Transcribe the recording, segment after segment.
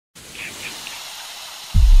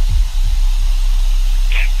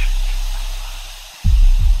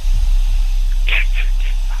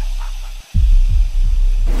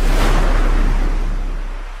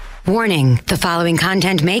Warning, the following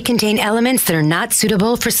content may contain elements that are not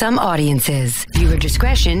suitable for some audiences. Viewer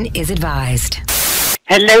discretion is advised.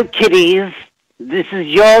 Hello, kiddies. This is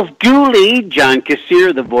yours duly, John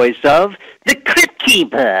Kassir, the voice of The Crypt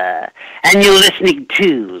Keeper. And you're listening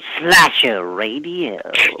to Slasher Radio.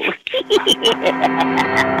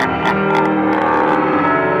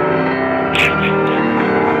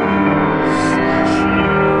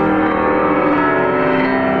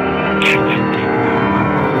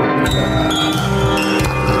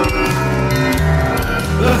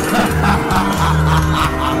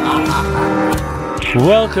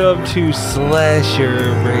 Welcome to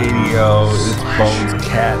Slasher Radio. It's Bones,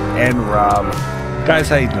 Cat, and Rob. Guys,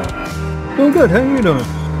 how you doing? Doing good. How you doing?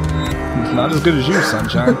 Not as good as you,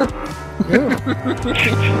 Sunshine.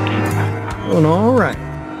 Doing all right.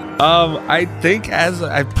 I think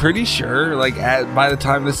I'm pretty sure, by the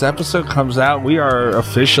time this episode comes out, we are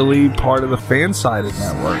officially part of the Fansided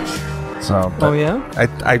Network. So, oh yeah.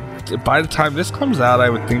 I by the time this comes out, I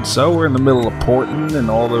would think so. We're in the middle of porting and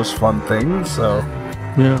all those fun things. So.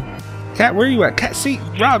 Yeah. Kat, where are you at? Kat, see,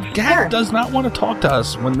 Rob, Kat does not want to talk to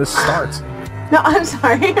us when this starts. No, I'm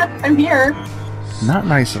sorry. I'm here. Not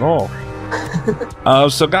nice at all.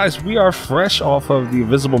 So, guys, we are fresh off of The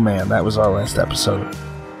Invisible Man. That was our last episode.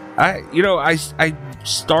 I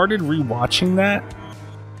started rewatching that.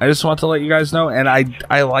 I just want to let you guys know, and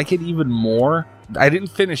I like it even more. I didn't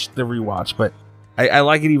finish the rewatch, but I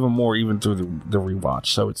like it even more even through the rewatch.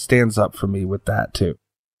 So it stands up for me with that, too.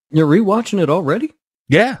 You're rewatching it already?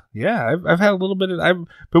 Yeah. I've had a little bit of... I've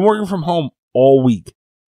been working from home all week.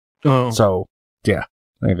 Oh. So, yeah.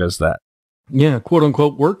 There goes that. Yeah,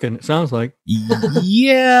 quote-unquote working, it sounds like.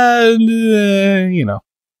 Yeah, you know.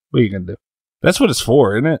 What are you going to do? That's what it's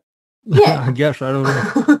for, isn't it? Yeah. I guess, I don't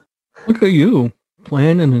know. Look at you,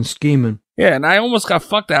 planning and scheming. Yeah, and I almost got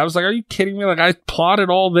fucked out. I was like, are you kidding me? Like, I plotted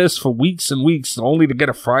all this for weeks and weeks only to get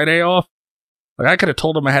a Friday off? Like, I could have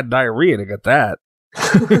told him I had diarrhea to get that.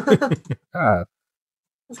 God.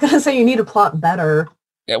 I was going to say you need to plot better.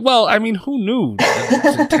 Yeah, well, I mean, who knew?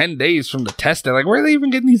 10 days from the test. Like, where are they even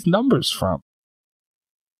getting these numbers from?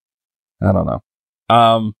 I don't know.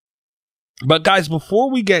 But guys, before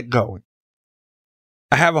we get going,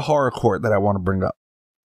 I have a horror court that I want to bring up.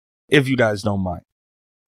 If you guys don't mind.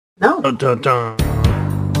 No. Dun, dun, dun.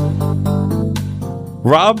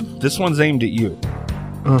 Rob, this one's aimed at you.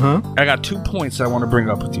 Uh-huh. I got 2 points I want to bring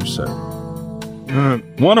up with you, sir.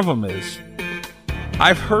 One of them is,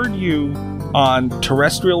 I've heard you on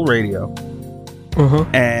terrestrial radio,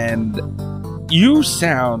 and you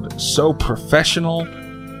sound so professional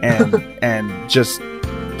and and just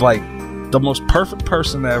like the most perfect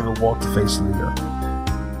person that ever walked the face of the earth.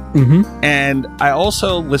 Mm-hmm. And I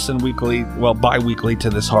also listen bi-weekly to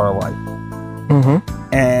This Horror Life.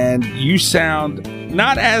 Mm-hmm. And you sound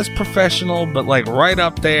not as professional, but like right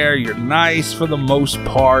up there. You're nice for the most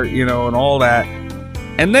part, you know, and all that.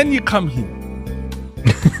 And then you come here.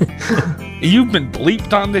 You've been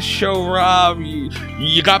bleeped on this show, Rob. You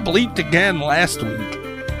got bleeped again last week.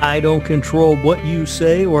 I don't control what you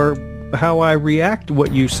say or how I react to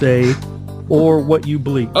what you say or what you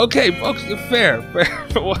bleep. Okay, fair.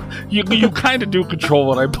 You kind of do control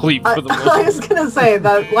what I bleep for the most part. I was going to say,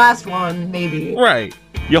 the last one, maybe. Right.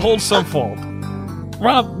 You hold some fault.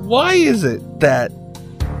 Rob, why is it that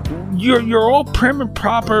you're all prim and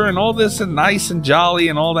proper and all this and nice and jolly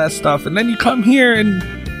and all that stuff, and then you come here and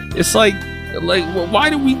it's like why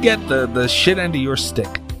do we get the shit end of your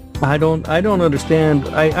stick? I don't understand.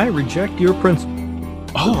 I reject your principle.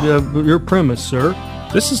 Your premise, sir.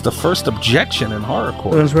 This is the first objection in horror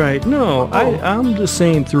court. That's right. No, I'm the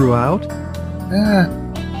same throughout.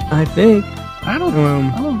 I think. I don't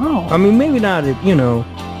know. I mean, maybe not.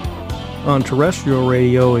 On terrestrial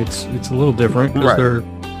radio, it's a little different because there are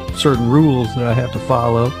certain rules that I have to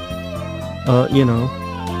follow.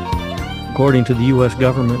 According to the U.S.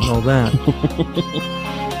 government and all that.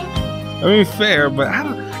 I mean, fair, but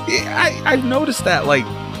I've noticed that, like,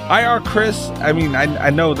 IR Chris, I mean, I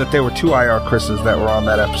know that there were 2 IR Chris's that were on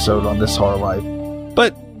that episode on This Horror Life,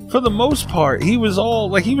 but for the most part, he was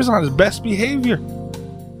on his best behavior.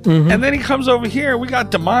 Mm-hmm. And then he comes over here, we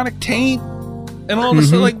got demonic taint and all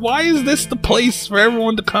this. Like, why is this the place for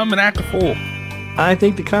everyone to come and act a fool? I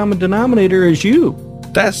think the common denominator is you.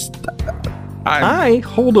 I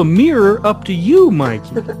hold a mirror up to you,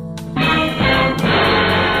 Mikey.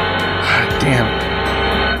 Damn.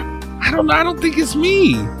 I don't think it's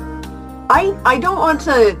me. I don't want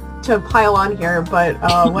to pile on here, but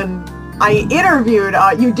when I interviewed,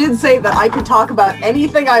 you did say that I could talk about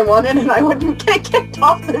anything I wanted and I wouldn't get kicked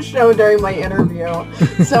off the show during my interview.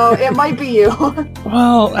 So it might be you.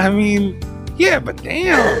 Well, I mean, Yeah, but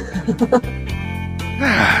damn.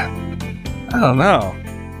 I don't know.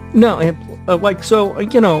 No, like, so,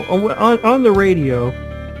 on the radio,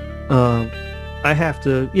 I have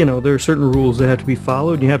to, there are certain rules that have to be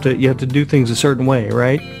followed. You have to do things a certain way,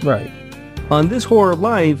 right? Right. On This Horror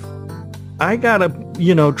Life, I gotta,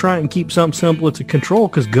 try and keep something simple to control,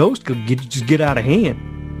 because ghosts could just get out of hand.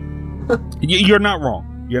 You're not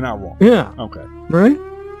wrong. You're not wrong. Yeah. Okay. Right?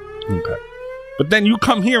 Okay. But then you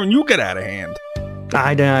come here and you get out of hand.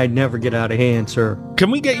 I'd never get out of hand, sir.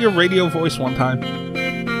 Can we get your radio voice one time?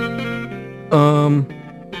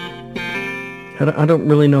 I don't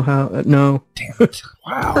really know how. No. Damn it.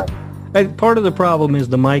 Wow. Part of the problem is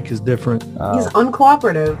the mic is different. He's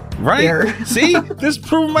uncooperative. Right? Here. See? This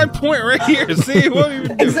proved my point right here. See? What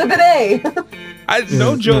even do? Exhibit A.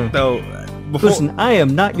 No joke, though. Listen, I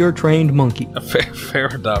am not your trained monkey. Fair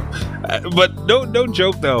enough. But no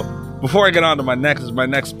joke, though. Before I get on to my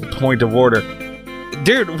next point of order.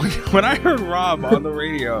 Dude, when I heard Rob on the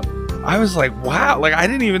radio, I was like, wow. Like, I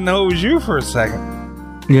didn't even know it was you for a second.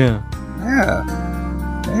 Yeah.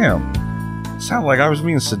 Yeah. Damn. Sounded like I was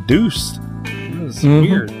being seduced. It was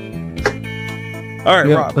weird. All right,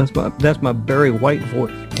 Rob. That's my Barry White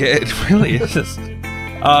voice. Yeah, it really is.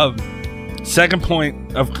 Second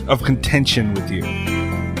point of contention with you.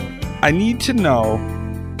 I need to know,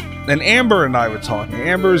 and Amber and I were talking.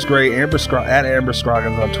 Amber is great. At Amber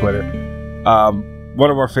Scroggins on Twitter. One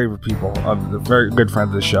of our favorite people, very good friend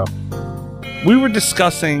of the show. We were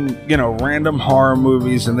discussing, random horror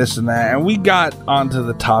movies and this and that, and we got onto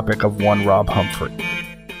the topic of one Rob Humphrey.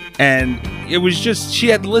 And it was just,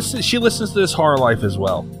 she listens to This Horror Life as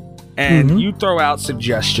well. And you throw out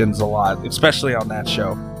suggestions a lot, especially on that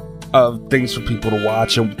show, of things for people to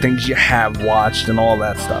watch and things you have watched and all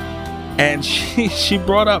that stuff. And she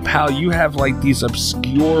brought up how you have like these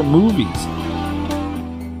obscure movies.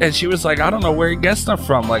 And she was like, I don't know where he gets them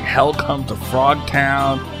from. Like Hell Come to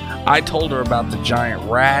Frogtown. I told her about the giant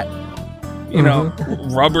rat.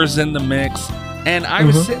 Rubber's in the mix. And I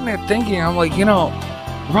was sitting there thinking, I'm like,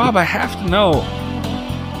 Rob, I have to know,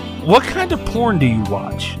 what kind of porn do you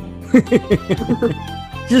watch?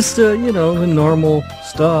 Just, the normal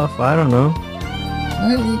stuff. I don't know.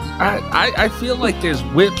 I feel like there's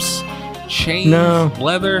whips, chains,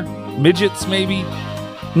 leather, midgets maybe.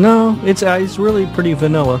 No, it's really pretty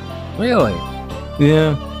vanilla. Really?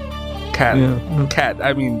 Yeah. Cat,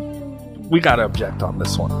 I mean, we gotta object on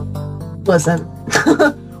this one. Listen.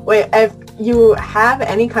 Wait, if you have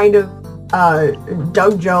any kind of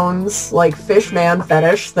Doug Jones, like, fish man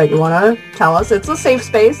fetish that you want to tell us, it's a safe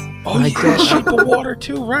space. Oh, yeah, Shape of Water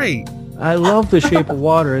too, right. I love The Shape of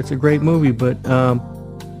Water. It's a great movie, but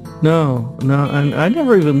no, I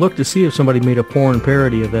never even looked to see if somebody made a porn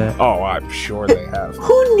parody of that. Oh, I'm sure they have.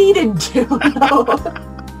 Who needed to?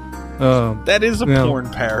 That is a porn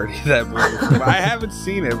parody, that movie. I haven't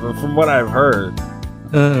seen it, but from what I've heard.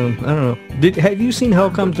 I don't know. Have you seen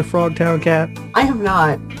Hell Comes to Frogtown, Cat? I have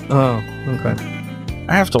not. Oh, okay.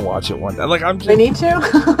 I have to watch it one day. Like, I'm just... I need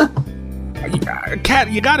to?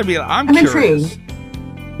 Cat, you gotta be... I'm curious. Intrigued.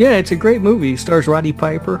 Yeah, it's a great movie. It stars Roddy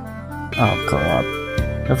Piper. Oh, God.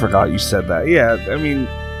 I forgot you said that. Yeah, I mean...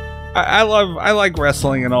 I like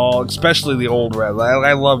wrestling and all, especially the old wrestling.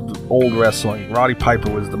 I loved old wrestling. Roddy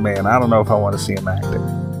Piper was the man. I don't know if I want to see him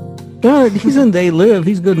acting. God, he's in They Live.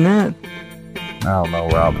 He's good in that. I don't know,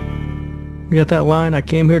 Rob. You got that line, I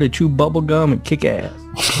came here to chew bubble gum and kick ass.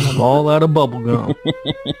 I'm all out of bubble gum.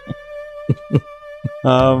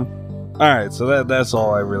 Alright, so that's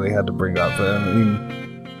all I really had to bring up. I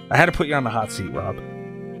mean, I had to put you on the hot seat, Rob.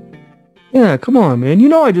 Yeah, come on,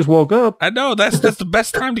 man. I just woke up. I know, that's the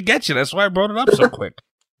best time to get you. That's why I brought it up so quick.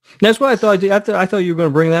 That's why I thought you were going to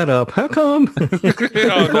bring that up. How come?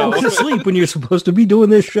 Oh, no. I was asleep when you're supposed to be doing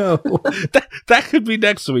this show. that could be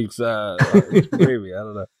next week's maybe. I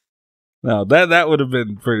don't know. No, that would have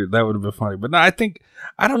been funny. But no,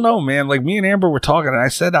 I don't know, man. Like, me and Amber were talking, and I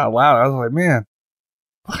said out loud, I was like, man,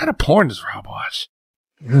 what kind of porn does Rob watch?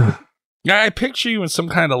 Yeah, I picture you in some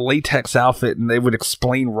kind of latex outfit, and they would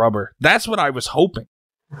explain rubber. That's what I was hoping.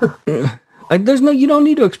 You don't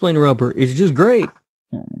need to explain rubber. It's just great.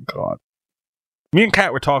 Oh, God. Me and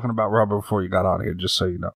Kat were talking about rubber before you got on here, just so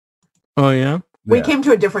you know. Oh, yeah? We came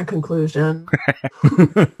to a different conclusion.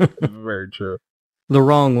 Very true. The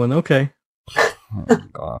wrong one. Okay. Oh,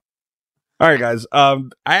 God. All right, guys. I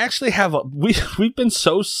actually have we've been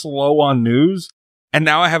so slow on news, and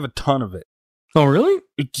now I have a ton of it. Oh, really?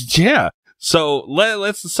 Yeah. So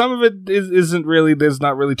let's. Some of it isn't really. There's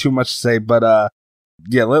not really too much to say, but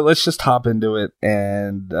yeah. Let's just hop into it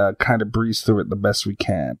and kind of breeze through it the best we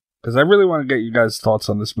can, because I really want to get you guys' thoughts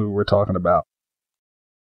on this movie we're talking about.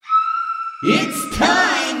 It's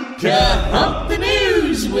time to hump the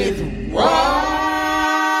news with Rob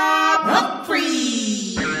Humphrey.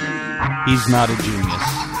 He's not a genius.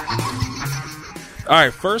 All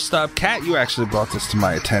right, first up, Kat, you actually brought this to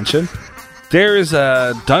my attention. There is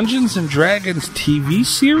a Dungeons and Dragons TV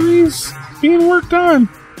series being worked on.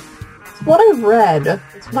 It's what I've read.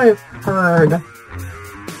 It's what I've heard.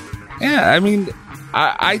 Yeah, I mean,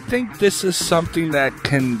 I think this is something that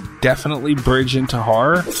can definitely bridge into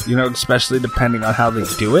horror, you know, especially depending on how they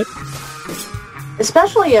do it.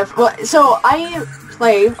 Especially if... Well, so I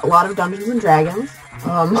play a lot of Dungeons and Dragons.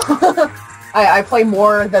 I play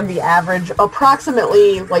more than the average,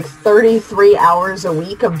 approximately like 33 hours a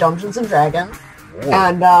week of Dungeons and Dragons. Whoa.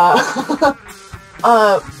 And,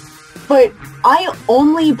 but I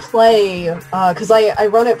only play, because I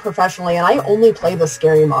run it professionally, and I only play the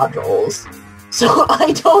scary modules. So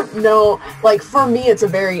I don't know, like, for me it's a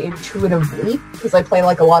very intuitive week, because I play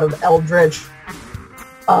like a lot of Eldritch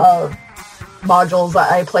modules.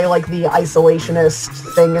 I play like the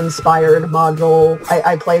isolationist thing inspired module.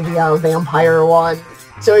 I play the vampire one.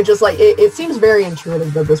 So it just like it seems very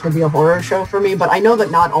intuitive that this would be a horror show for me, but I know that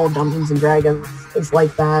not all Dungeons and Dragons is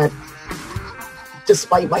like that,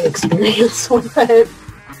 despite my experience with it.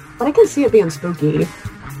 But I can see it being spooky.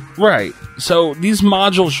 Right. So these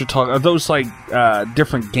modules you're talking, are those like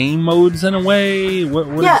different game modes in a way? What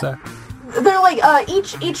is that? They're like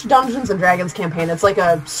each Dungeons and Dragons campaign. It's like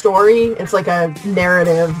a story. It's like a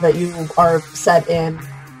narrative that you are set in.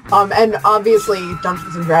 And obviously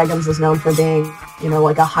Dungeons and Dragons is known for being, you know,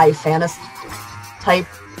 like a high fantasy type,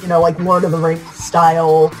 you know, like Lord of the Rings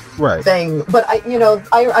style thing. But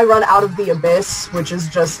I run Out of the Abyss, which is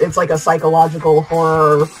just, it's like a psychological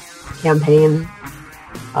horror campaign.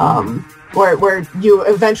 Where you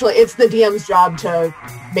eventually, it's the DM's job to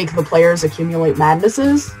make the players accumulate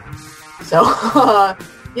madnesses. So,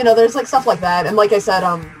 you know, there's like stuff like that. And like I said,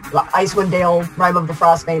 Icewind Dale, Rime of the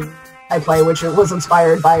Frostmaiden, I play, which was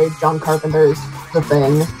inspired by John Carpenter's The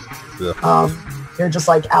Thing. Yeah. You're just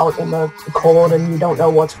like out in the cold and you don't know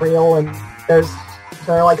what's real, and there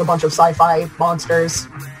are like a bunch of sci-fi monsters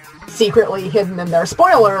secretly hidden in there.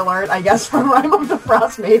 Spoiler alert, I guess, from Rime of the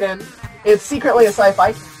Frostmaiden. It's secretly a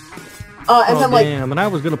sci-fi. And I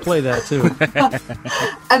was going to play that too.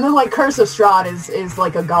 And then like Curse of Strahd is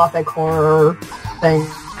like a gothic horror thing.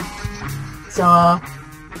 So,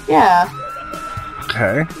 yeah.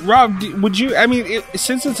 Okay. Rob, would you, I mean,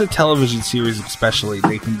 since it's a television series especially,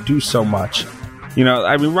 they can do so much. You know,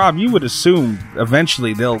 I mean, Rob, you would assume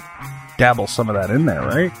eventually they'll dabble some of that in there,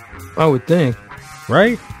 right? I would think.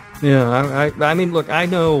 Right? Yeah, I mean, look, I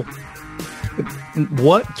know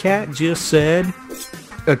what Kat just said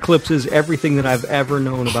eclipses everything that I've ever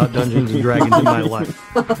known about Dungeons and Dragons in my life.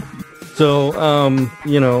 So,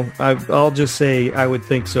 you know, I'll just say I would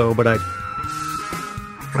think so, but I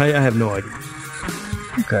have no idea.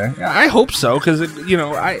 Okay, I hope so, because you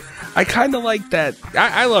know, I kind of like that.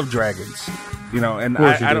 I love dragons, you know, and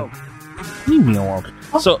I don't leave me alone.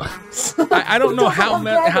 So I don't know how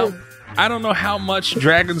I don't know how much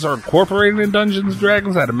dragons are incorporated in Dungeons and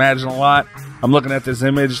Dragons. I'd imagine a lot. I'm looking at this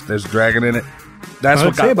image. There's a dragon in it. That's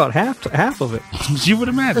I'd say about half of it. You would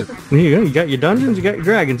imagine. You got your dungeons, you got your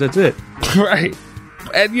dragons. That's it. Right.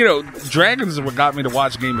 And, you know, dragons is what got me to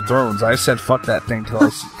watch Game of Thrones. I said, fuck that thing till I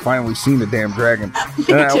finally seen the damn dragon. Me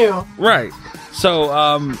too. Right. So,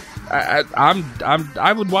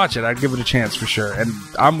 I would watch it. I'd give it a chance for sure. And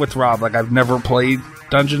I'm with Rob. Like, I've never played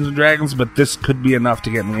Dungeons and Dragons, but this could be enough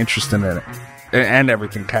to get me interested in it. And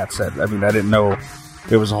everything Kat said. I mean, I didn't know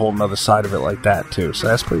there was a whole nother side of it like that, too. So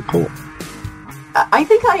that's pretty cool. I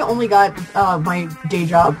think I only got my day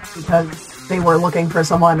job because they were looking for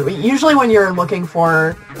someone. Usually when you're looking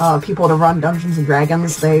for people to run Dungeons and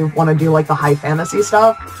Dragons, they want to do like the high fantasy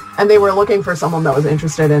stuff, and they were looking for someone that was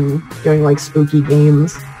interested in doing like spooky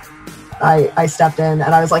games. I stepped in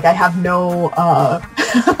and I was like, I have no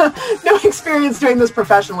no experience doing this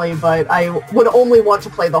professionally, but I would only want to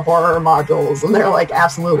play the horror modules. And they're like,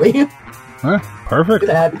 absolutely. Huh,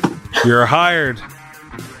 perfect. You're hired.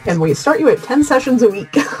 And we start you at 10 sessions a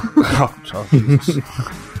week.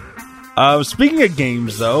 Speaking of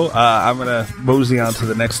games, though, I'm going to mosey on to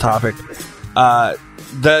the next topic.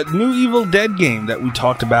 The new Evil Dead game that we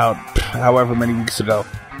talked about however many weeks ago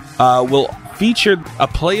will feature a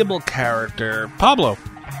playable character, Pablo,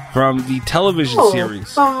 from the television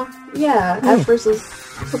series. Ash vs.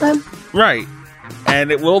 Evil Dead. Right.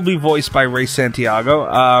 And it will be voiced by Ray Santiago.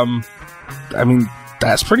 I mean,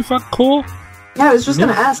 that's pretty fucking cool. Yeah, I was just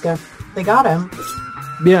gonna ask if they got him.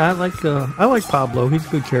 Yeah, I like Pablo. He's a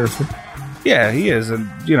good character. Yeah, he is, and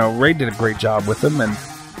you know, Ray did a great job with him, and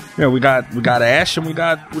we got Ash and we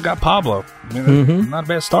got Pablo. I mean, not a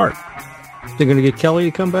bad start. They're going to get Kelly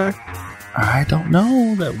to come back? I don't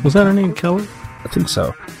know. Was that her name, Kelly? I think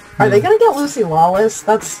so. Are they going to get Lucy Lawless?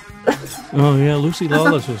 That's Oh, yeah, Lucy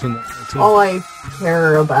Lawless was in that too. all I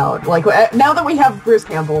care about. Like, now that we have Bruce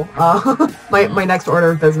Campbell, my next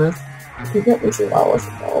order of business, you get Lucy Lawless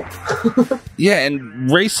involved. Yeah,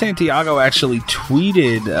 and Ray Santiago actually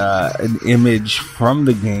tweeted an image from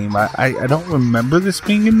the game. I don't remember this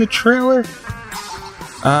being in the trailer.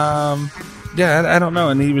 Yeah, I don't know.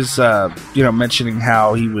 And he was, mentioning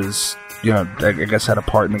how he was, I guess had a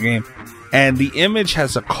part in the game. And the image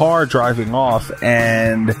has a car driving off,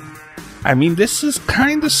 and I mean, this is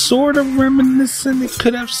kind of sort of reminiscent. It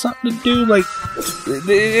could have something to do, like,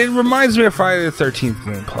 it reminds me of Friday the 13th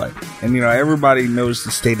gameplay. And, everybody knows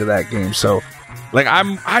the state of that game. So, like,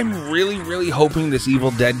 I'm really, really hoping this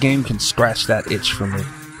Evil Dead game can scratch that itch for me.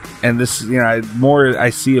 And this, more I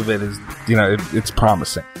see of it is, it's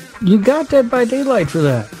promising. You got Dead by Daylight for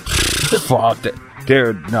that. Fuck that.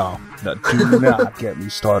 Dude, no. Do not get me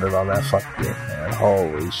started on that fucking game, man.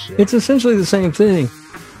 Holy shit. It's essentially the same thing.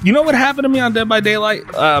 You know what happened to me on Dead by Daylight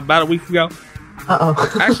about a week ago?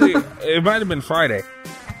 Uh-oh. Actually, it might have been Friday.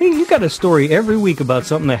 Hey, you got a story every week about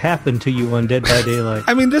something that happened to you on Dead by Daylight.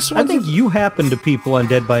 I mean, this one. I think you happen to people on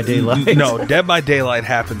Dead by Daylight. No, Dead by Daylight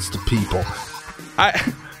happens to people.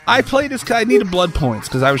 I played this because I needed blood points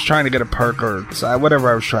because I was trying to get a perk or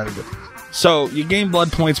whatever I was trying to do. So you gain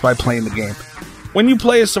blood points by playing the game. When you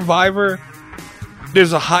play a survivor,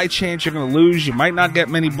 there's a high chance you're going to lose. You might not get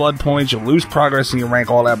many blood points. You'll lose progress in your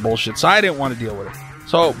rank, all that bullshit. So I didn't want to deal with it.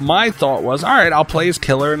 So my thought was, all right, I'll play as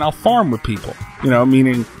killer and I'll farm with people.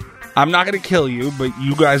 Meaning I'm not going to kill you, but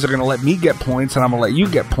you guys are going to let me get points and I'm going to let you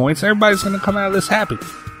get points. And everybody's going to come out of this happy.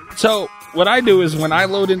 So what I do is when I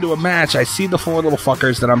load into a match, I see the 4 little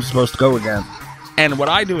fuckers that I'm supposed to go against. And what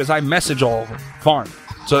I do is I message all of them, farm,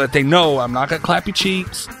 so that they know I'm not going to clap your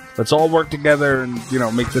cheeks. Let's all work together and,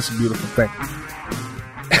 make this a beautiful thing.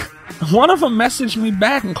 One of them messaged me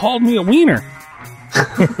back and called me a wiener.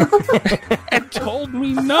 And told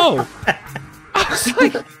me no. I was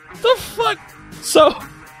like, the fuck? So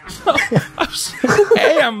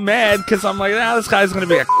I'm mad because I'm like, this guy's going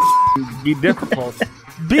to be difficult.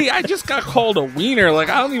 B, I just got called a wiener. Like,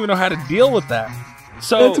 I don't even know how to deal with that.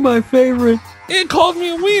 So that's my favorite. It called me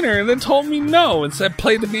a wiener and then told me no and said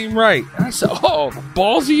play the game right. And I said, oh,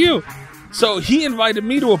 balls of you. So he invited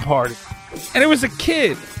me to a party. And it was a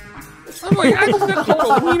kid. I'm like, I just got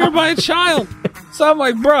called a wiener by a child. So I'm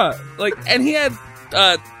like, bruh. Like, and he had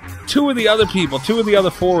 2 of the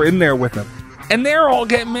other 4 in there with him. And they're all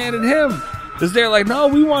getting mad at him. Because they're like, no,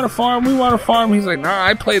 we want to farm. He's like, nah,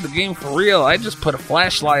 I play the game for real. I just put a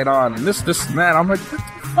flashlight on and this and that. I'm like, what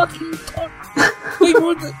the fuck are you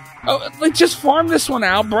talking? Like, just farm this one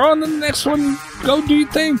out, bro, and then the next one, go do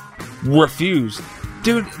your thing. Refused.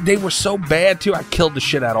 Dude, they were so bad, too, I killed the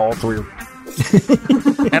shit out of all 3 of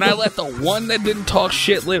them. And I let the one that didn't talk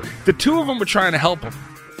shit live. The 2 of them were trying to help him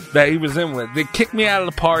that he was in with. They kicked me out of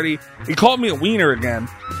the party. He called me a wiener again,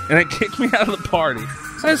 and they kicked me out of the party.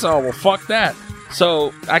 So I said, oh, well, fuck that.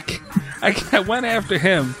 So I went after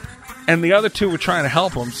him. And the other 2 were trying to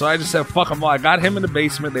help him, so I just said, fuck them all. I got him in the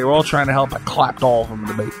basement. They were all trying to help. I clapped all of them in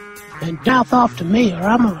the basement. And mouth off to me, or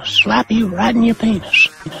I'm gonna slap you right in your penis.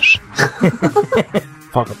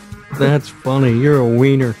 Fuck him. That's funny. You're a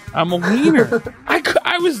wiener. I'm a wiener.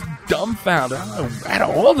 I was dumbfounded. Out of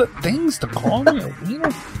all the things to call me a wiener.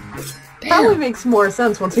 Probably makes more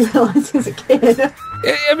sense once you realize he's a kid.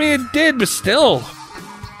 I mean, it did, but still.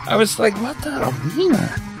 I was like, what the? A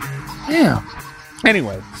wiener? Damn.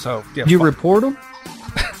 Anyway, so yeah, you report him?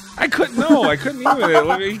 I couldn't even.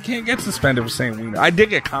 Like, he can't get suspended for saying wiener. I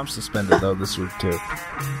did get comp suspended though this week too.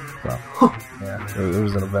 So yeah, it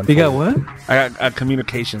was an event. You got what? I got a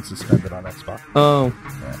communication suspended on Xbox. Oh,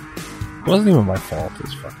 yeah. It wasn't even my fault.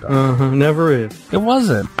 It's fucked up. Never is. It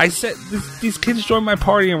wasn't. I said these kids joined my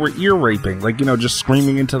party and were ear raping, like just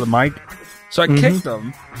screaming into the mic. So I kicked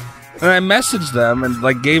them. And I messaged them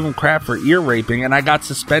and gave them crap for ear raping, and I got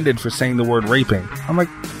suspended for saying the word raping. I'm like,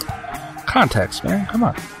 context, man, come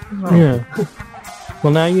on. Yeah.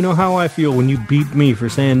 Well, now you know how I feel when you beat me for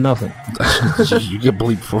saying nothing. You get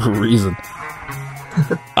bleeped for a reason.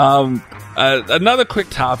 Another quick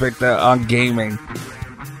topic on gaming,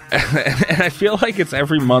 and I feel like it's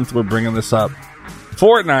every month we're bringing this up.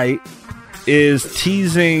 Fortnite is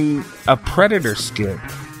teasing a Predator skin.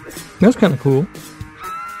 That's kind of cool.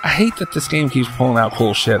 I hate that this game keeps pulling out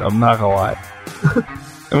cool shit. I'm not gonna lie.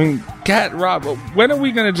 I mean, Rob, when are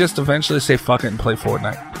we gonna just eventually say fuck it and play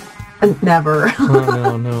Fortnite? Never.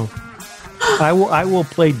 Oh, no. I will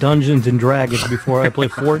play Dungeons and Dragons before I play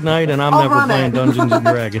Fortnite, and I'm never playing Dungeons and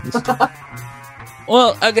Dragons.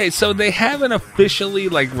 Well, okay, so they haven't officially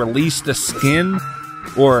like released a skin,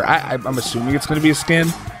 or I'm assuming it's going to be a skin,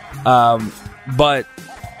 but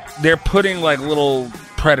they're putting like little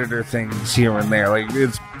Predator things here and there. Like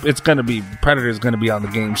it's going to be Predator's going to be on the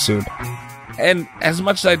game soon. And as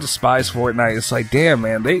much as I despise Fortnite, it's like, damn,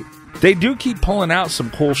 man, they do keep pulling out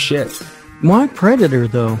some cool shit. Why Predator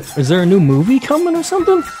though? Is there a new movie coming or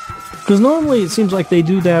something? Because normally it seems like they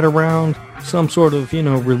do that around some sort of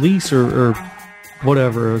release or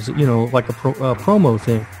whatever, like a promo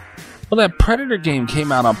thing. Well, that Predator game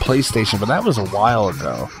came out on PlayStation, but that was a while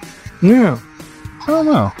ago. Yeah. I don't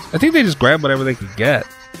know. I think they just grabbed whatever they could get.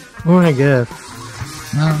 Well, I guess.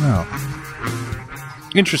 I don't know.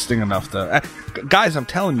 Interesting enough, though. Guys, I'm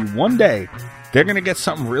telling you, one day they're gonna get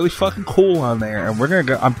something really fucking cool on there, and we're gonna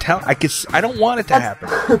go. I don't want it to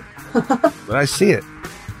happen, but I see it.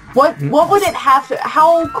 What would it have to?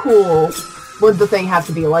 How cool would the thing have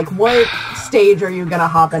to be? Like, what stage are you gonna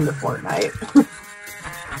hop into Fortnite?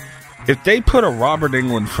 If they put a Robert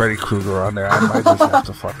Englund Freddy Krueger on there, I might just have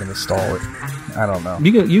to fucking install it. I don't know.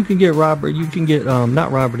 You can get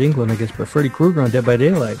not Robert Englund, I guess, but Freddy Krueger on Dead by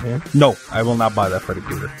Daylight, man. No, I will not buy that Freddy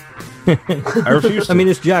Krueger. I refuse to. I mean,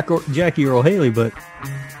 it's Jackie Earle Haley, but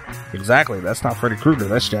exactly, that's not Freddy Krueger.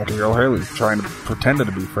 That's Jackie Earle Haley trying to pretend to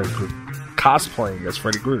be Freddy Krueger, cosplaying as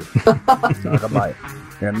Freddy Krueger. I'm not gonna buy it.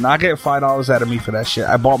 They're not getting $5 out of me for that shit.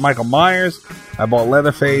 I bought Michael Myers. I bought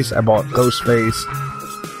Leatherface. I bought Ghostface.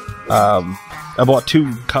 I bought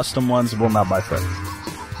 2 custom ones. Will not buy Freddy.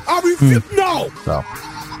 I'll be no. So,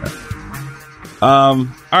 yeah. All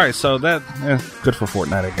right. So that good for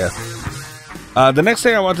Fortnite, I guess. The next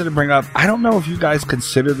thing I wanted to bring up, I don't know if you guys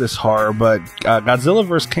consider this horror, but Godzilla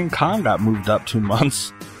vs. King Kong got moved up 2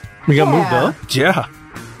 months. We got moved up? Yeah.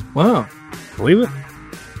 Wow. Believe it?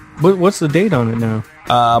 What's the date on it now?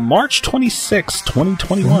 March 26,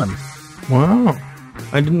 2021. Wow.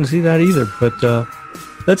 I didn't see that either, but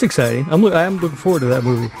that's exciting. I'm looking forward to that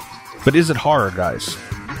movie. But is it horror, guys?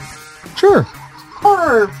 Sure.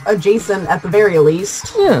 Horror adjacent at the very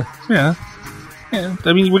least. Yeah. Yeah. Yeah.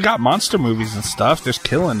 I mean, we got monster movies and stuff. There's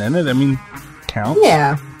killing in it. I mean, counts.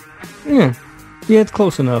 Yeah. Yeah. Yeah, it's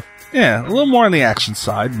close enough. Yeah, a little more on the action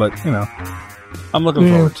side, but, I'm looking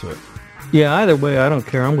forward to it. Yeah, either way, I don't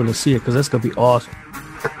care. I'm going to see it because that's going to be awesome.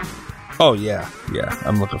 Oh, yeah. Yeah,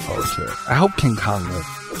 I'm looking forward to it. I hope King Kong wins.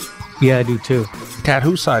 Yeah, I do too. Kat,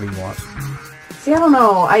 whose side do you want? See, I don't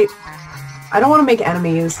know. I don't want to make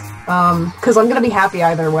enemies, because I'm gonna be happy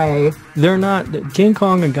either way. They're not. King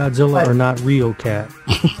Kong and Godzilla are not real, Kat.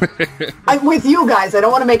 With you guys, I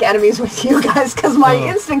don't want to make enemies with you guys because my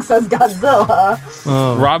instinct says Godzilla.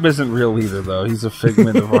 Oh. Rob isn't real either, though. He's a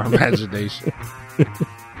figment of our imagination.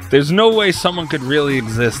 There's no way someone could really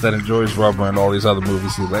exist that enjoys Rubber and all these other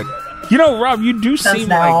movies. He's like, Rob, you do seem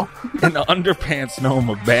like an underpants gnome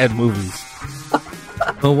of bad movies.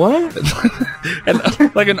 A what?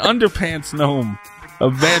 Like an underpants gnome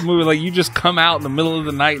of bad movie. Like, you just come out in the middle of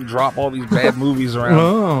the night and drop all these bad movies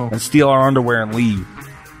around and steal our underwear and leave.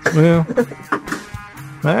 Well,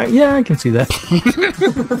 yeah, I can see that.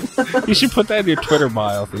 You should put that in your Twitter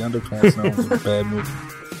bio, the underpants gnome of bad movie.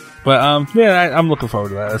 But, yeah, I'm looking forward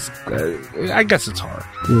to that. I guess it's hard.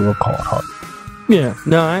 We'll call it hard. Yeah,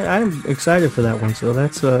 no, I'm excited for that one. So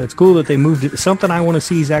that's it's cool that they moved it. Something I want to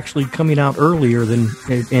see is actually coming out earlier than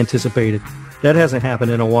anticipated. That hasn't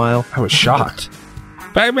happened in a while. I was shocked.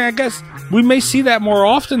 But I mean, I guess we may see that more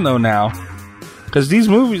often though now, because these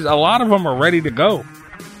movies, a lot of them are ready to go.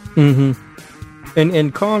 Mm-hmm.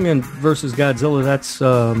 And Kong and versus Godzilla, that's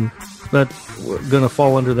gonna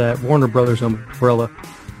fall under that Warner Brothers umbrella.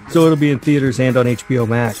 So it'll be in theaters and on HBO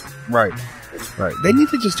Max. Right. Right. They need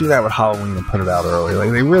to just do that with Halloween and put it out early.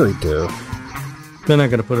 Like, they really do. They're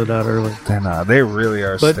not going to put it out early. They're not. They really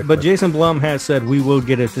are. But Jason Blum has said we will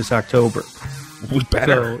get it this October. We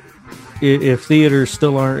better. So if theaters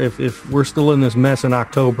still aren't, if we're still in this mess in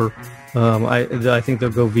October, I think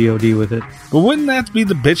they'll go VOD with it. But wouldn't that be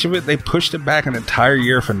the bitch of it? They pushed it back an entire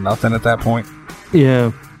year for nothing at that point.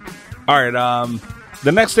 Yeah. All right.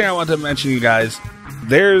 The next thing I want to mention, you guys,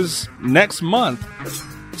 there's next month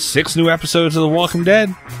 6 new episodes of The Walking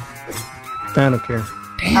Dead. I don't care.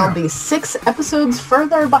 Damn. I'll be 6 episodes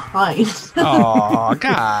further behind. Oh,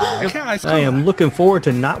 guys. I am looking forward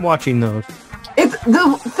to not watching those.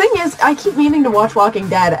 The thing is, I keep meaning to watch Walking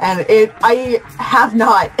Dead, and I have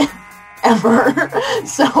not ever.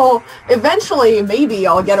 So eventually, maybe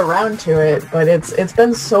I'll get around to it. But it's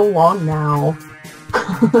been so long now.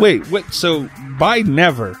 Wait. So by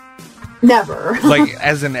never? Never. Like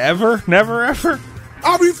as in ever? Never ever?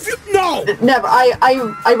 No. Never.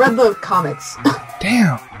 I read the comics.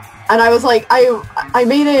 Damn. And I was like, I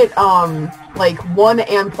made it like one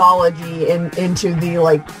anthology into the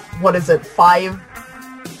like, what is it, 5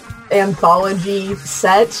 anthology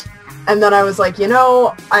set. And then I was like,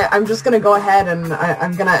 I'm just going to go ahead and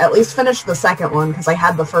I'm going to at least finish the second one because I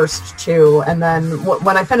had the first 2. And then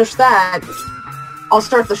when I finish that, I'll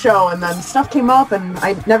start the show. And then stuff came up and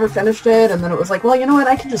I never finished it. And then it was like, well, you know what?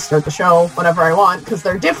 I can just start the show whenever I want because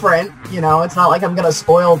they're different. It's not like I'm going to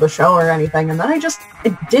spoil the show or anything. And then I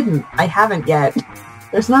didn't. I haven't yet.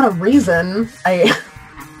 There's not a reason.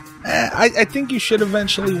 I think you should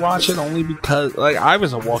eventually watch it only because, like, I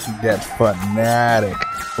was a Walking Dead fanatic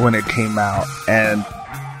when it came out. And,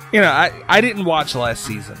 I didn't watch last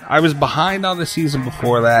season. I was behind on the season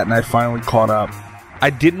before that, and I finally caught up. I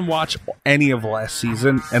didn't watch any of last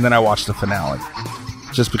season, and then I watched the finale.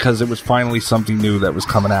 Just because it was finally something new that was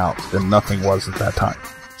coming out, and nothing was at that time.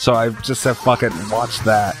 So I just said, fuck it, and watched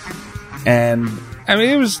that. And, I mean,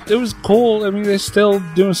 it was cool. I mean, they're still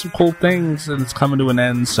doing some cool things, and it's coming to an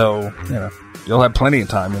end, so, you'll have plenty of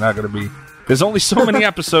time. You're not going to be... There's only so many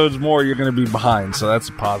episodes more you're going to be behind, so that's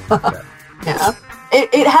a positive. Yeah.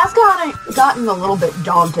 It has gotten a little bit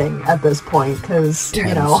daunting at this point, because,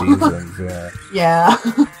 10 seasons, yeah. Yeah.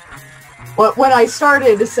 When I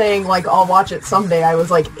started saying, like, I'll watch it someday, I was,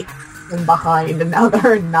 like, 8 behind, and now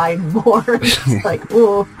there are 9 more. It's like,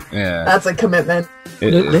 ooh, yeah. That's a commitment.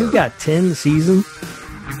 They've got 10 seasons?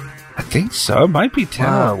 I think so. It might be 10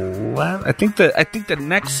 Wow. or 11. I think the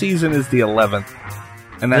next season is the 11th.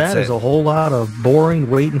 And that's That is it. a whole lot of boring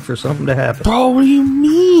waiting for something to happen. Bro, what do you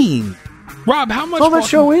mean? Rob, how much All that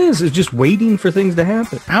show is just waiting for things to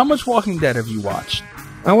happen. How much Walking Dead have you watched?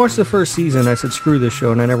 I watched the first season. I said, screw this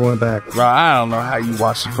show, and I never went back. Bro, I don't know how you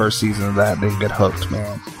watched the first season of that and didn't get hooked,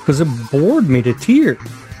 man. Because it bored me to tears.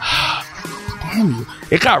 Damn you.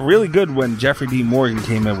 It got really good when Jeffrey D. Morgan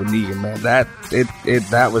came in with Negan, man.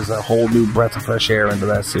 That was a whole new breath of fresh air into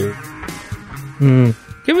that series.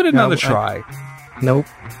 Give it another try. Nope.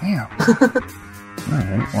 Damn.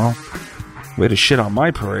 Alright, well, way to shit on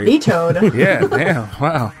my parade. Vetoed. Yeah, damn,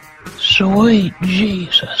 wow. Sweet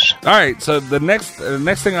Jesus. All right, so the next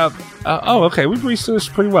thing up. Okay, we've researched this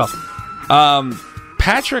pretty well.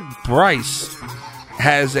 Patrick Bryce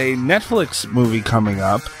has a Netflix movie coming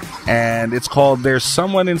up, and it's called "There's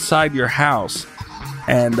Someone Inside Your House."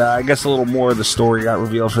 And I guess a little more of the story got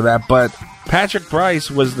revealed for that. But Patrick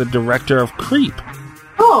Bryce was the director of Creep.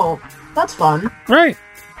 Oh, that's fun. Right.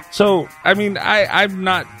 So, I mean, I'm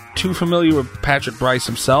not too familiar with Patrick Bryce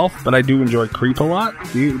himself, but I do enjoy Creep a lot.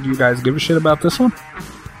 Do you guys give a shit about this one?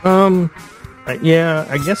 Yeah,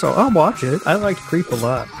 I guess I'll watch it. I liked Creep a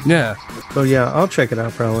lot. Yeah. So yeah, I'll check it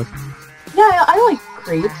out probably. Yeah, I like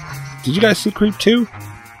Creep. Did you guys see Creep 2?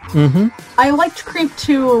 Mm-hmm. I liked Creep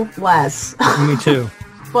 2 less. Me too.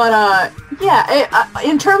 But, yeah,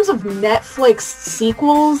 in terms of Netflix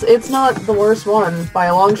sequels, it's not the worst one by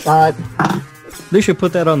a long shot. They should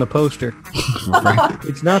put that on the poster.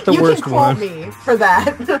 It's not the worst You can one. quote me for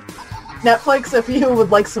that. Netflix, if you would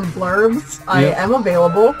like some blurbs, I am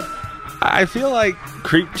available. I feel like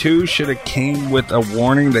Creep 2 should have came with a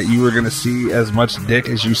warning that you were going to see as much dick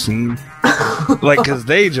as you've seen. Like, because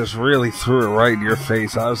they just really threw it right in your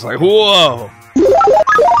face. I was like, whoa.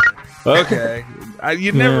 Okay. I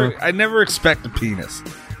never expect a penis.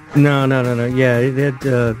 No. Yeah,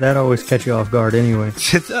 that always catch you off guard anyway.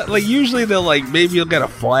 It's, like, usually they'll, like, maybe you'll get a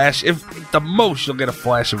flash. If the most, you'll get a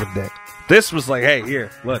flash of a dick. This was like, hey,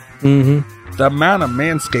 here, look. Mm-hmm. The amount of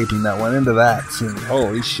manscaping that went into that scene.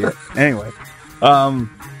 Holy shit. Anyway.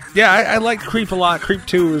 Yeah, I like Creep a lot. Creep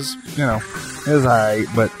 2 is, it was alright,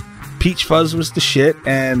 but Peach Fuzz was the shit,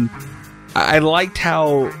 and I liked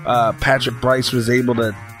how Patrick Bryce was able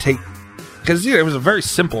to take... Because, it was a very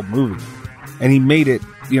simple movie, and he made it,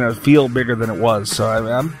 feel bigger than it was. So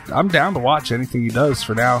I'm down to watch anything he does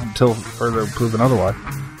for now until further proven otherwise.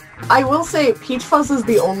 I will say, Peach Fuzz is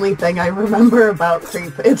the only thing I remember about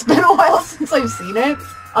Creep. It's been a while since I've seen it,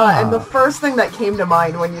 and the first thing that came to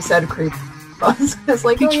mind when you said Creep Fuzz is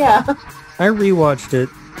like, oh yeah. I rewatched it,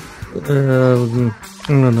 I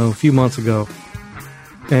don't know, a few months ago,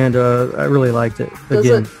 and I really liked it. Does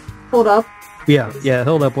Again, it hold up? Yeah, it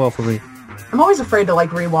held up well for me. I'm always afraid to,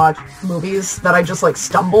 rewatch movies that I just,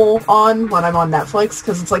 stumble on when I'm on Netflix,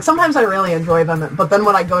 because it's sometimes I really enjoy them, but then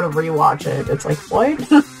when I go to rewatch it, it's like,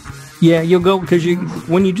 what? Yeah, you'll go, because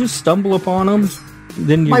when you just stumble upon them,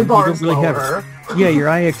 then you My don't bar's really lower. have... Yeah, your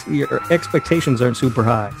expectations aren't super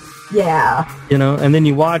high. Yeah. And then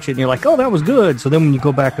you watch it, and you're like, oh, that was good. So then when you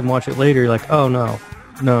go back and watch it later, you're like, oh, no.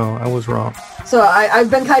 No, I was wrong. So I've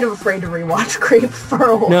been kind of afraid to rewatch Creep for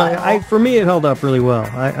a while. No, for me it held up really well.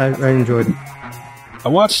 I enjoyed it. I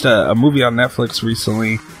watched a movie on Netflix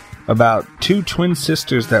recently about two twin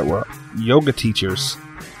sisters that were yoga teachers.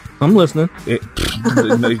 I'm listening.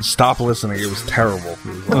 Stop listening. It was terrible. It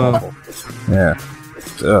was awful. Yeah.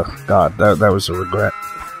 Ugh, God, that was a regret.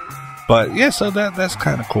 But yeah, so that's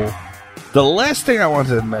kind of cool. The last thing I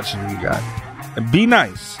wanted to mention to you guys, be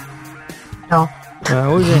nice. No.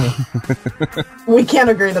 We can't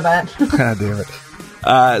agree to that. God damn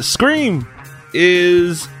it. Scream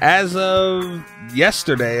is, as of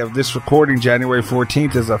yesterday of this recording, January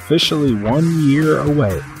 14th, is officially 1 year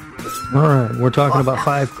away. All right, we're talking about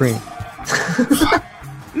 5 Cream.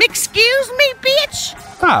 Excuse me, bitch.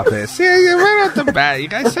 Stop it. See, right off the bat, you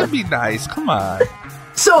guys said be nice. Come on.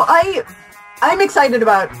 So I'm excited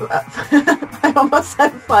about. I almost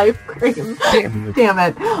said 5 Cream. Damn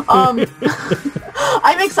it.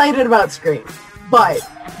 I'm excited about Scream, but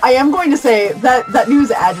I am going to say that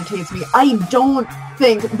news agitates me. I don't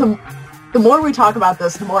think the more we talk about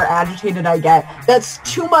this, the more agitated I get. That's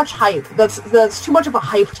too much hype. That's too much of a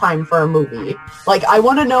hype time for a movie. Like, I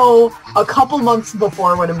want to know a couple months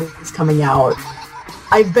before when a movie's coming out.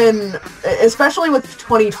 I've been, especially with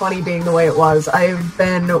 2020 being the way it was, I've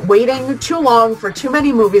been waiting too long for too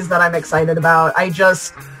many movies that I'm excited about.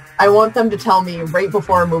 I want them to tell me right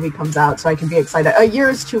before a movie comes out so I can be excited. A year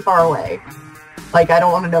is too far away. Like, I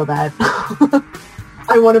don't want to know that.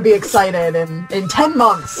 I want to be excited, and in 10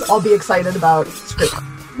 months, I'll be excited about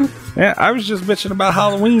Scream. Yeah, I was just bitching about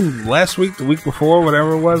Halloween last week, the week before,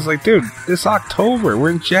 whatever it was. Like, dude, it's October. We're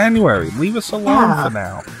in January. Leave us alone for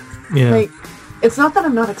now. Yeah. Like, it's not that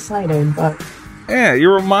I'm not excited, but... Yeah,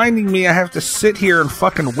 you're reminding me I have to sit here and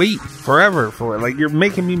fucking wait forever for it. Like, you're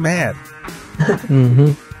making me mad.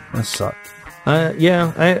 Mm-hmm. That sucks.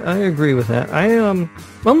 Yeah, I agree with that. I'm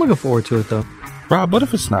looking forward to it, though. Rob, what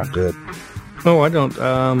if it's not good? Oh, I don't.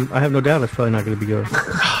 I have no doubt it's probably not going to be good.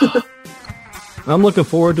 I'm looking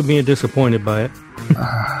forward to being disappointed by it.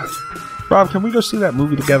 Rob, can we go see that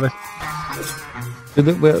movie together?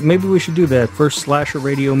 Maybe we should do that first Slasher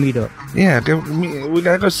Radio meetup. Yeah, we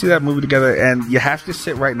gotta go see that movie together, and you have to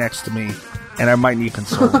sit right next to me, and I might need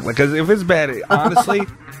console. Like, because if it's bad, honestly,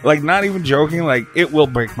 like, not even joking, like, it will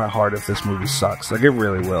break my heart if this movie sucks. Like, it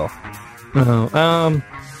really will.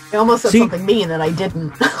 I almost said something mean and I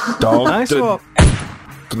didn't. Don't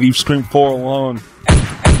leave Scream 4 alone.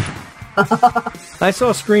 I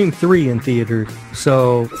saw Scream 3 in theaters,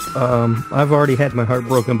 so I've already had my heart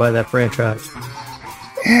broken by that franchise.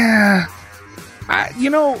 Yeah.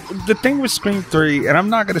 The thing with Scream 3, and I'm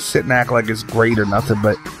not going to sit and act like it's great or nothing,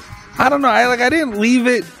 but I don't know. I didn't leave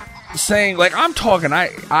it saying, like, I'm talking,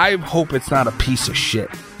 I hope it's not a piece of shit.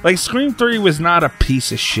 Like, Scream 3 was not a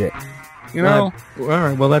piece of shit. You know? All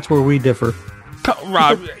right, well, that's where we differ.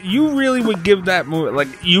 Rob, you really would give that movie, like,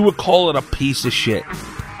 you would call it a piece of shit.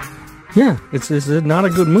 Yeah, it's not a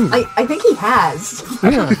good movie. I think he has.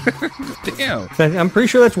 Yeah. Damn. I'm pretty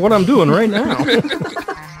sure that's what I'm doing right now.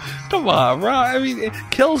 Come on, Rob. I mean,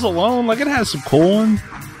 Kills Alone, like, it has some cool ones.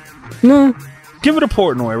 No. Give it a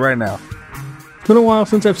Portnoy right now. It's been a while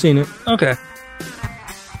since I've seen it. Okay.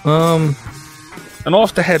 An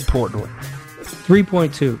off-the-head Portnoy.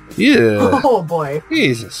 3.2. Yeah. Oh, boy.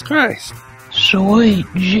 Jesus Christ. Sweet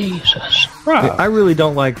Jesus. Rob. I really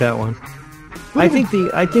don't like that one. I think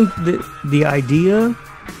the idea,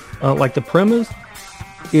 like the premise,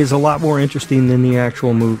 is a lot more interesting than the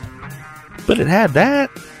actual movie. But it had that.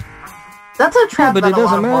 That's a trap. Yeah, but that it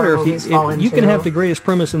doesn't a lot matter of if movies you can have the greatest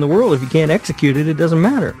premise in the world. If you can't execute it, it doesn't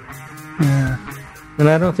matter. Yeah. And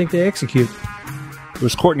I don't think they execute. It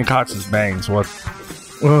was Courtney Cox's bangs. What?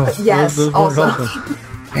 Well, yes. those Also.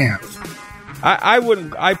 Damn.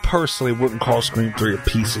 I personally wouldn't call Scream 3 a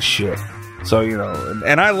piece of shit. So,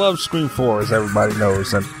 and I love Scream 4, as everybody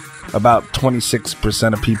knows, and about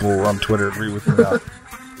 26% of people on Twitter agree with me now.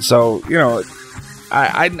 So,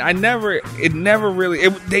 I never, it never really,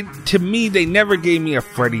 to me, they never gave me a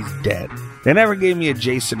Freddy's Dead. They never gave me a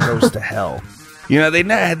Jason Goes to Hell. They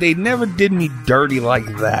never did me dirty like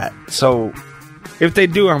that. So, if they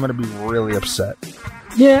do, I'm going to be really upset.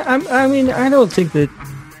 Yeah, I mean, I don't think that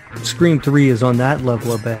Scream 3 is on that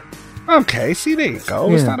level of bad. Okay, see, there you go.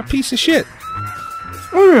 Yeah. It's not a piece of shit.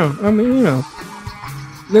 Oh, yeah. I mean,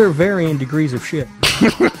 there are varying degrees of shit.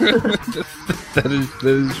 that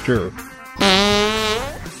is true.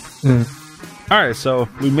 Yeah. All right, so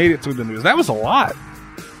we made it through the news. That was a lot.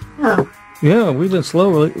 Yeah, we've been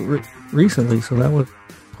slow recently, so that was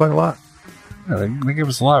quite a lot. Yeah, they gave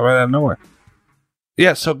us a lot right out of nowhere.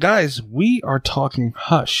 Yeah, so guys, we are talking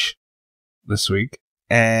Hush this week,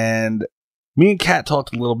 and Me and Kat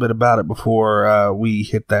talked a little bit about it before we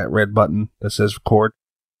hit that red button that says record.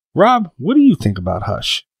 Rob, what do you think about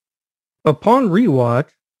Hush? Upon rewatch,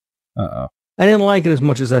 I didn't like it as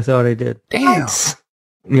much as I thought I did. Damn.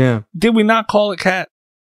 Yeah. Did we not call it, Kat?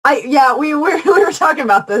 We were talking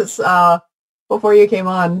about this before you came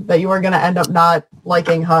on, that you were going to end up not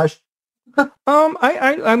liking Hush. I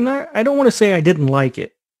don't want to say I didn't like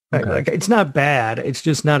it. Okay. It's not bad. It's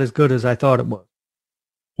just not as good as I thought it was.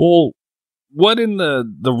 Well, what in the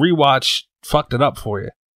rewatch fucked it up for you?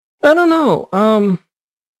 I don't know.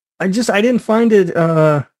 I didn't find it,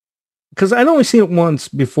 because I'd only seen it once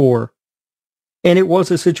before. And it was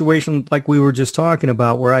a situation like we were just talking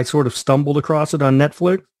about where I sort of stumbled across it on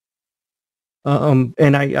Netflix.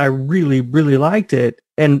 And I really, really liked it.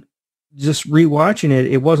 And just rewatching it,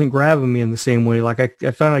 it wasn't grabbing me in the same way. Like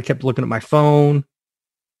I found I kept looking at my phone.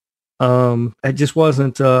 I just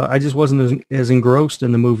wasn't as engrossed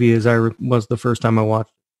in the movie as I was the first time I watched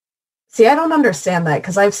it. See, I don't understand that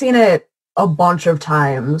because I've seen it a bunch of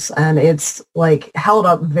times and it's like held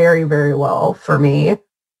up very, very well for me.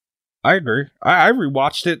 I agree. I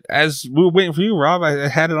rewatched it as we were waiting for you, Rob. I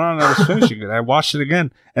had it on and I was finishing it. I watched it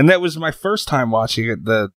again. And that was my first time watching it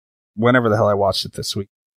whenever the hell I watched it this week.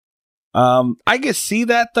 I can see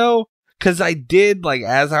that though, because I did, like,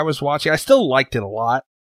 as I was watching, I still liked it a lot,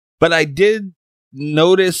 but I did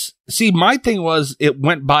notice, see, my thing was it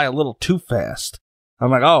went by a little too fast. I'm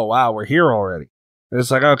like, oh wow, we're here already. And it's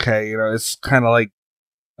like, okay, it's kind of like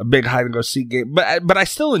a big hide and go seek game, but I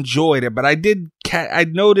still enjoyed it. But I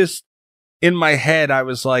noticed in my head, I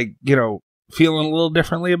was like, feeling a little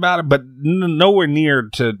differently about it, but nowhere near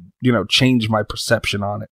to, change my perception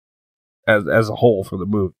on it as a whole for the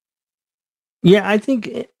movie. Yeah, I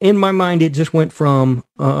think in my mind, it just went from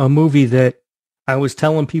a movie that I was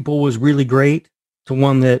telling people was really great to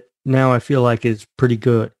one that now I feel like is pretty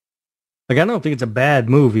good. Like, I don't think it's a bad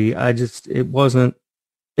movie.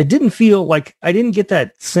 It didn't feel like, I didn't get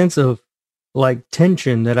that sense of like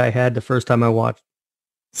tension that I had the first time I watched.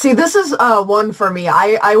 See, this is one for me.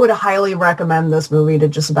 I would highly recommend this movie to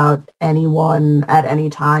just about anyone at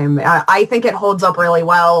any time. I think it holds up really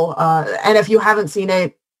well. And if you haven't seen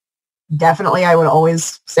it, definitely I would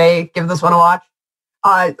always say give this one a watch.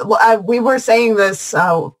 We were saying this,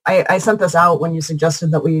 I sent this out when you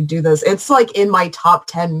suggested that we do this. It's like in my top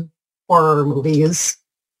 10 horror movies.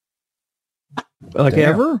 Like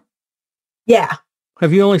Damn. Ever? Yeah.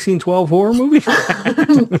 Have you only seen 12 horror movies?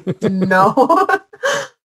 No.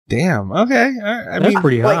 Damn. Okay. That's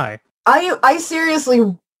pretty high. I seriously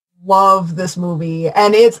love this movie,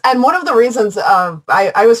 and one of the reasons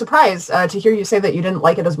I was surprised to hear you say that you didn't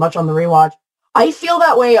like it as much on the rewatch. I feel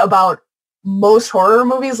that way about most horror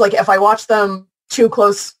movies. Like if I watch them too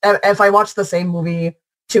close, if I watch the same movie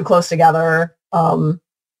too close together,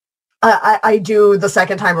 I do the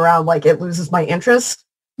second time around, like it loses my interest,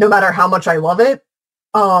 no matter how much I love it.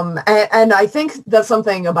 And I think that's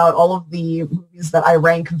something about all of the movies that I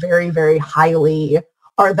rank very, very highly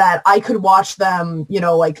are that I could watch them,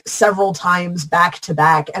 like several times back to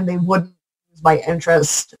back and they wouldn't lose my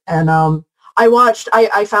interest. And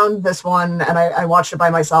I found this one and I watched it by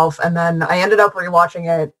myself, and then I ended up rewatching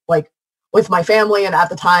it like with my family and at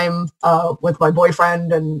the time with my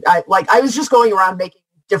boyfriend, and I was just going around making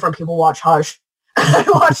different people watch Hush. I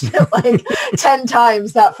watched it like 10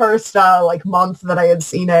 times that first month that I had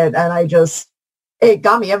seen it, and it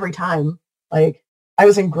got me every time. Like I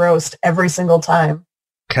was engrossed every single time.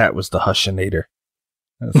 Kat was the Hushinator.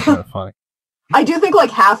 That's kind of funny. I do think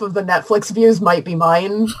like half of the Netflix views might be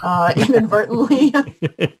mine inadvertently.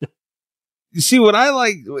 You see what I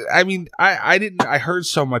like? I mean, I heard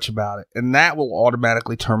so much about it, and that will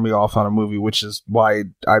automatically turn me off on a movie, which is why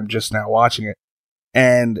I'm just now watching it.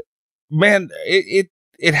 And man, it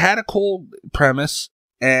had a cool premise,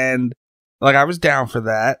 and like I was down for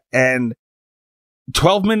that. And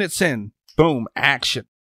 12 minutes in, boom, action.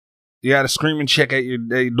 You got a screaming chick at your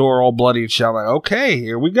door, all bloody and shit. I'm like, okay,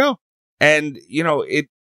 here we go. And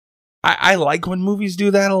I like when movies do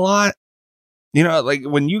that a lot. Like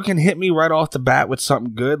when you can hit me right off the bat with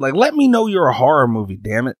something good. Like, let me know you're a horror movie,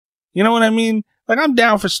 damn it. You know what I mean? Like, I'm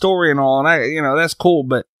down for story and all, and that's cool,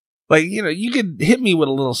 but like, you could hit me with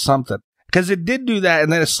a little something, because it did do that,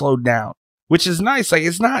 and then it slowed down, which is nice. Like,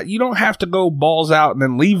 you don't have to go balls out and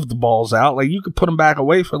then leave the balls out. Like, you could put them back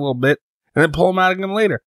away for a little bit and then pull them out again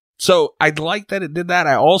later. So I like that it did that.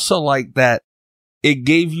 I also like that it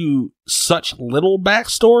gave you such little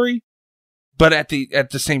backstory, but at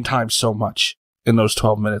the same time, so much in those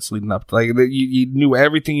 12 minutes leading up. Like, you knew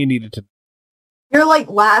everything you needed to. You're like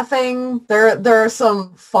laughing. There are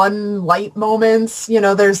some fun, light moments.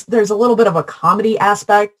 There's a little bit of a comedy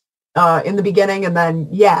aspect in the beginning, and then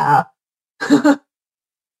yeah.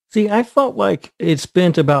 See, I felt like it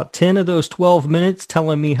spent about 10 of those 12 minutes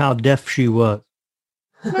telling me how deaf she was.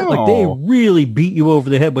 Like they really beat you over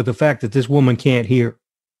the head with the fact that this woman can't hear.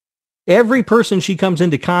 Every person she comes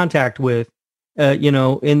into contact with,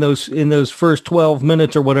 in those first 12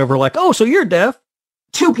 minutes or whatever, like, oh, so you're deaf.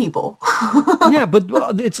 2 people. Yeah, but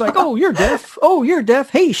it's like, oh, you're deaf. Oh, you're deaf.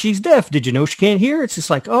 Hey, she's deaf. Did you know she can't hear? It's just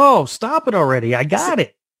like, oh, stop it already. I got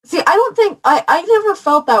it. See, I don't think, I never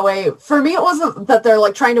felt that way. For me, it wasn't that they're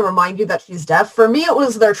like trying to remind you that she's deaf. For me, it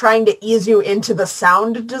was they're trying to ease you into the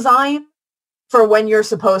sound design for when you're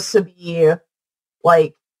supposed to be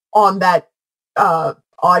like on that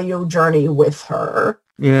audio journey with her.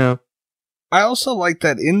 Yeah. I also like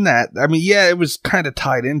that in that, I mean, yeah, it was kind of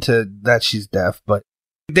tied into that she's deaf, but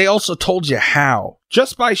they also told you how,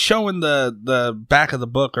 just by showing the back of the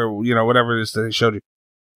book or, whatever it is that they showed you.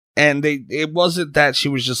 And it wasn't that she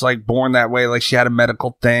was just like born that way, like she had a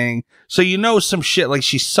medical thing. So some shit, like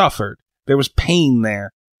she suffered. There was pain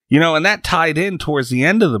there, and that tied in towards the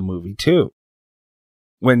end of the movie too.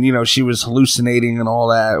 When, she was hallucinating and all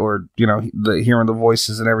that, or, hearing the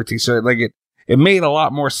voices and everything. So like it made a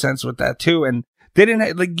lot more sense with that too. And they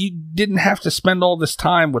you didn't have to spend all this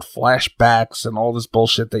time with flashbacks and all this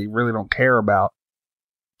bullshit that you really don't care about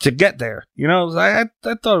to get there. I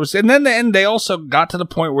thought it was, and then they also got to the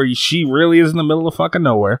point where she really is in the middle of fucking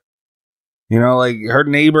nowhere. Like her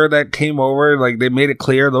neighbor that came over, like they made it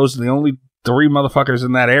clear those are the only 3 motherfuckers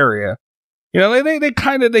in that area.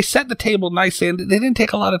 They set the table nicely, and they didn't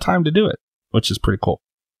take a lot of time to do it, which is pretty cool.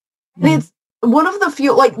 It's one of the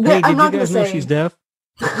few, like, hey, I'm not going to know say she's deaf.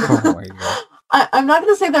 Oh my God. I'm not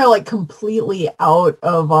going to say they're like completely out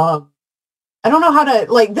of, I don't know how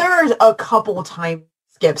to, like, there are a couple time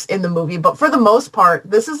skips in the movie, but for the most part,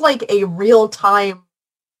 this is like a real-time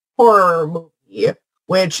horror movie,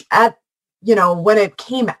 which when it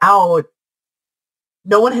came out,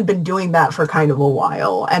 no one had been doing that for kind of a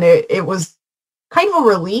while, and it was kind of a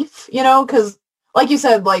relief, because like you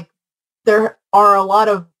said, like there are a lot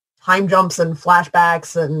of time jumps and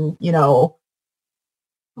flashbacks and,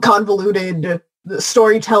 convoluted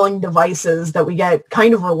storytelling devices that we get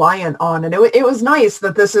kind of reliant on. And it was nice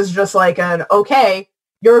that this is just like okay,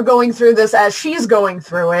 you're going through this as she's going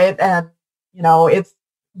through it. And,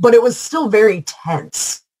 but it was still very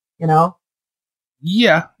tense,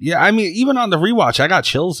 Yeah. I mean, even on the rewatch, I got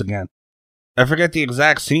chills again. I forget the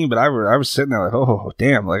exact scene, but I was sitting there like, oh,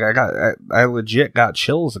 damn. Like I legit got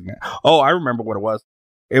chills again. Oh, I remember what it was.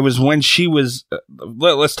 It was when she was,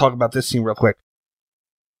 let's talk about this scene real quick.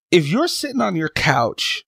 If you're sitting on your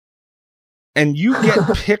couch and you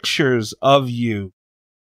get pictures of you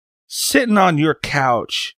sitting on your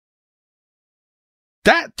couch,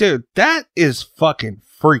 that is fucking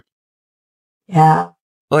freaky. Yeah.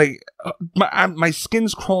 Like my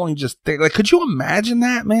skin's crawling just thick. Like, could you imagine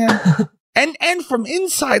that, man? and from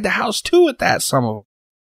inside the house too at that, some of them.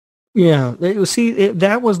 Yeah.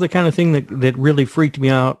 That was the kind of thing that really freaked me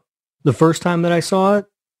out the first time that I saw it.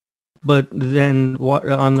 But then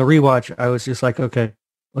on the rewatch, I was just like, okay,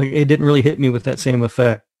 like it didn't really hit me with that same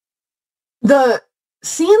effect. The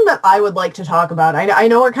scene that I would like to talk about, I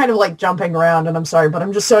know we're kind of like jumping around, and I'm sorry, but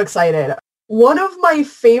I'm just so excited. One of my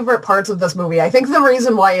favorite parts of this movie, I think the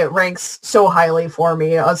reason why it ranks so highly for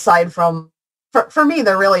me, aside from, for me,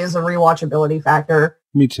 there really is a rewatchability factor.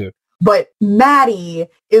 Me too. But Maddie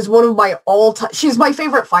is one of my all-time, she's my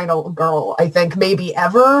favorite final girl, I think, maybe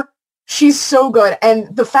ever. She's so good.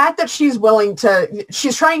 And the fact that she's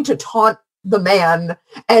trying to taunt the man,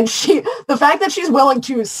 and the fact that she's willing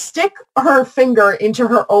to stick her finger into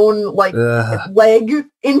her own leg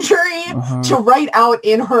injury to write out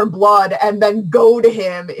in her blood and then go to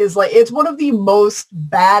him is like, it's one of the most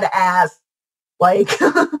badass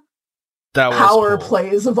power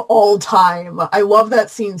plays of all time. I love that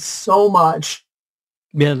scene so much.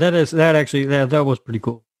 Yeah, that was pretty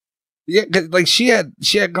cool. Yeah, like she had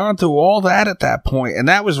gone through all that at that point, and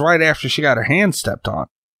that was right after she got her hand stepped on.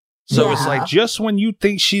 So It's like, just when you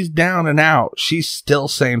think she's down and out, she's still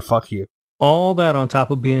saying "fuck you." All that on top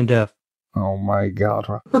of being deaf. Oh my God!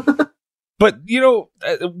 But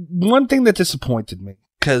one thing that disappointed me,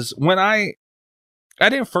 because when I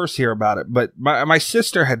didn't first hear about it, but my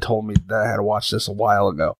sister had told me that I had to watch this a while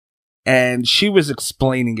ago, and she was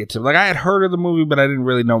explaining it to me. Like, I had heard of the movie, but I didn't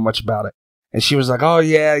really know much about it. And she was like, oh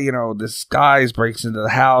yeah, this guy breaks into the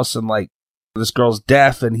house, and like this girl's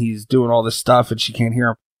deaf, and he's doing all this stuff, and she can't hear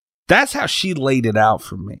him. That's how she laid it out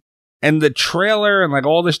for me. And the trailer and like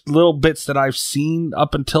all the little bits that I've seen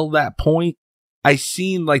up until that point, I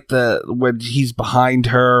seen like when he's behind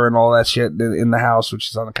her and all that shit in the house when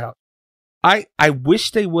she's on the couch. I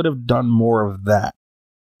wish they would have done more of that.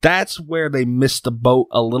 That's where they missed the boat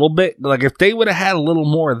a little bit. Like, if they would have had a little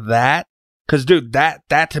more of that, because, dude,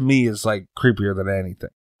 that to me is, like, creepier than anything.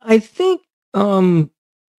 I think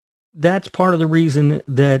that's part of the reason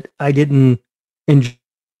that I didn't enjoy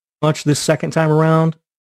much this second time around.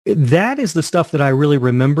 That is the stuff that I really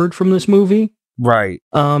remembered from this movie. Right.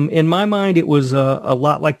 In my mind, it was a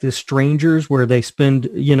lot like The Strangers, where they spend,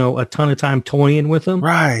 a ton of time toying with them.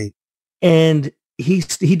 Right. And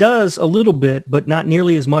he does a little bit, but not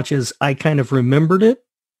nearly as much as I kind of remembered it.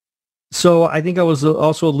 So I think I was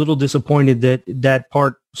also a little disappointed that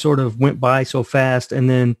part sort of went by so fast, and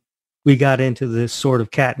then we got into this sort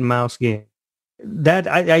of cat and mouse game. That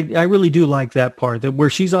I really do like that part, that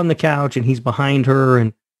where she's on the couch and he's behind her,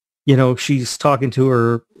 and she's talking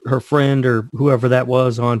to her friend or whoever that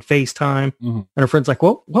was on FaceTime, and her friend's like,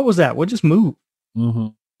 "What was that? What just moved?"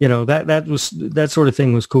 Mm-hmm. That sort of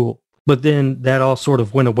thing was cool. But then that all sort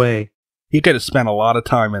of went away. He could have spent a lot of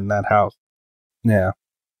time in that house. Yeah.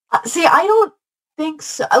 See, I don't think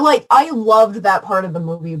so. Like, I loved that part of the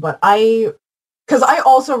movie, but because I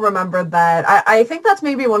also remembered that. I think that's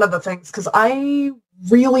maybe one of the things, because I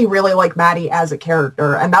really, really like Maddie as a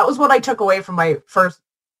character, and that was what I took away from my first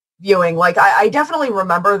viewing. Like, I definitely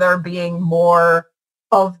remember there being more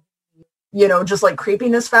of, just like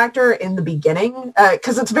creepiness factor in the beginning,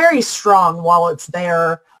 because it's very strong while it's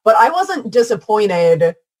there. But I wasn't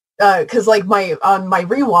disappointed because, like, on my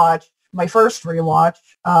first rewatch,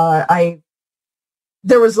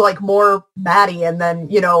 there was like more Maddie, and then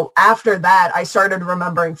after that, I started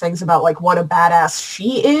remembering things about like what a badass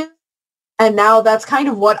she is, and now that's kind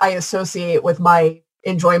of what I associate with my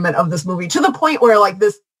enjoyment of this movie, to the point where, like,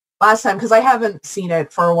 this last time, because I haven't seen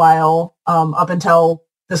it for a while, up until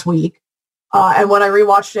this week, and when I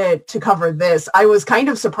rewatched it to cover this, I was kind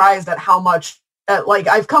of surprised at how much. Like,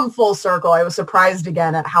 I've come full circle. I was surprised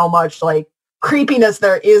again at how much, like, creepiness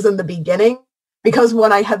there is in the beginning, because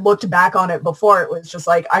when I had looked back on it before, it was just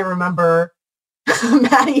like, I remember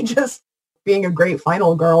Maddie just being a great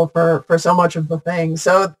final girl for so much of the thing.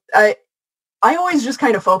 So I always just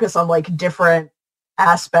kind of focus on, like, different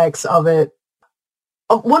aspects of it.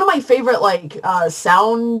 One of my favorite, like,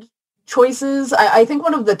 sound choices, I think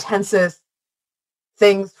one of the tensest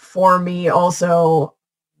things for me also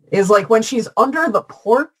is, like, when she's under the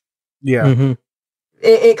porch. Yeah. Mm-hmm.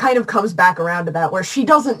 It kind of comes back around to that, where she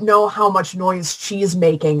doesn't know how much noise she's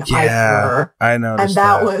making. Yeah, I noticed. And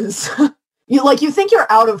that was, you think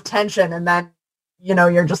you're out of tension, and then,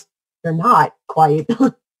 you're not quite.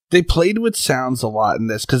 They played with sounds a lot in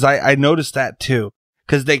this, because I noticed that too.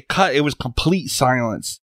 Because it was complete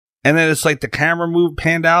silence. And then it's like the camera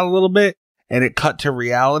panned out a little bit, and it cut to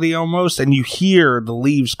reality almost, and you hear the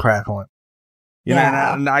leaves crackling.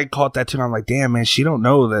 And I caught that too, and I'm like, damn, man, she don't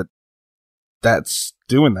know that's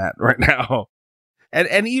doing that right now.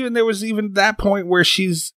 And even there was even that point where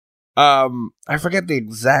she's, I forget the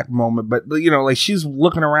exact moment, but, like, she's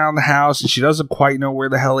looking around the house, and she doesn't quite know where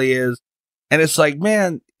the hell he is. And it's like,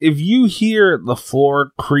 man, if you hear the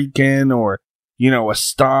floor creaking, or, a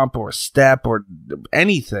stomp or a step or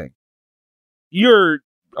anything, you're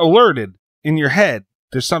alerted in your head.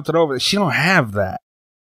 There's something over there. She don't have that.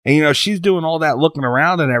 And, she's doing all that looking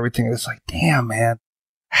around and everything. It's like, damn, man,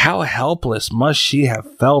 how helpless must she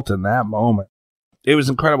have felt in that moment? It was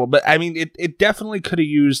incredible. But, I mean, it definitely could have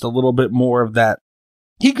used a little bit more of that.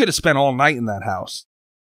 He could have spent all night in that house,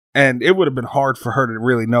 and it would have been hard for her to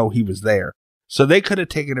really know he was there. So they could have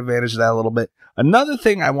taken advantage of that a little bit. Another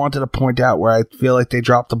thing I wanted to point out where I feel like they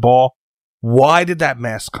dropped the ball, why did that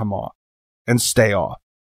mask come off and stay off?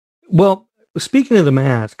 Well, speaking of the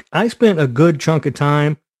mask, I spent a good chunk of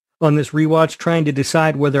time on this rewatch trying to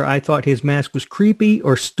decide whether I thought his mask was creepy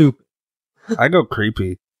or stupid. I go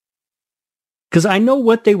creepy. Because I know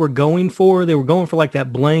what they were going for. They were going for, like,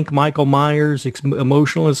 that blank Michael Myers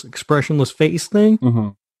emotionless, expressionless face thing. Mm-hmm.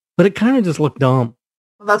 But it kind of just looked dumb.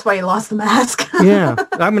 Well, that's why he lost the mask. Yeah.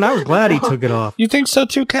 I mean, I was glad he took it off. You think so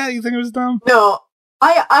too, Kat? You think it was dumb? No,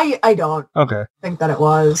 I don't think that it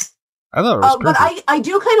was. I thought it was but I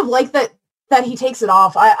do kind of like that he takes it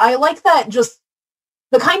off. I like that, just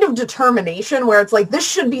the kind of determination where it's like, this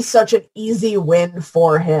should be such an easy win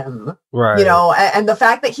for him. Right. And the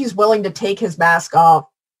fact that he's willing to take his mask off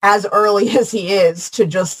as early as he is to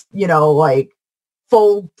just, like,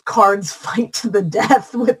 full cards fight to the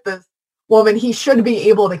death with this woman he should be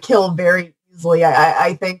able to kill very easily.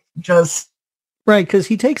 I think just... Right, because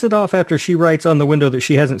he takes it off after she writes on the window that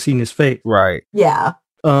she hasn't seen his face. Right. Yeah.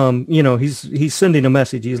 He's sending a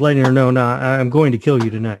message. He's letting her know, I'm going to kill you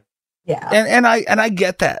tonight. Yeah. And I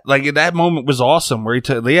get that. Like, that moment was awesome where he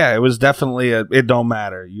took, it was definitely it don't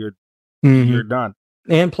matter. Mhm. You're done.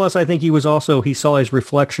 And plus, I think he saw his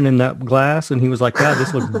reflection in that glass and he was like, God,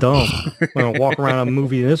 this looks dumb. I'm going to walk around a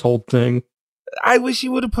movie in this whole thing. I wish he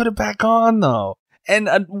would have put it back on, though. And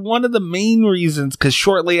one of the main reasons, because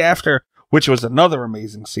shortly after, which was another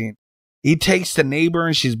amazing scene, he takes the neighbor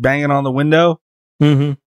and she's banging on the window.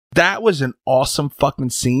 Mm-hmm. That was an awesome fucking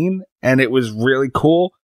scene, and it was really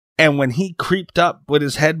cool. And when he creeped up with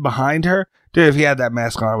his head behind her, dude, if he had that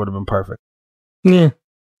mask on, it would have been perfect. Yeah.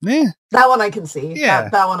 Yeah. That one I can see. Yeah.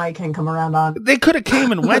 That one I can come around on. They could have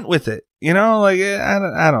came and went with it, you know? Like,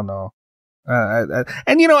 I don't know.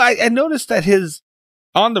 And, you know, I noticed that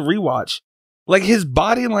on the rewatch, like, his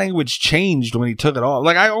body language changed when he took it off.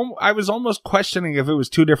 Like, I was almost questioning if it was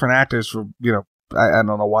two different actors for, you know, I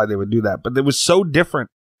don't know why they would do that, but it was so different.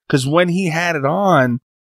 Because when he had it on,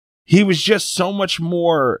 he was just so much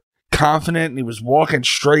more confident and he was walking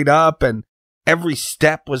straight up and every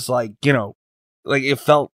step was like, you know, like it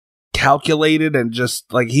felt calculated and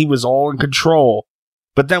just like he was all in control.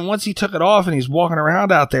 But then once he took it off and he's walking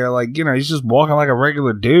around out there, like, you know, he's just walking like a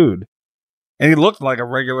regular dude. And he looked like a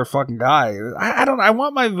regular fucking guy. I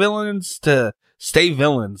want my villains to stay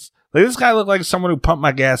villains. Like, this guy looked like someone who pumped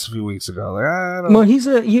my gas a few weeks ago. Like, well,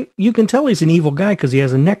 you can tell he's an evil guy because he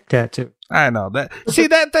has a neck tattoo. I know that. See,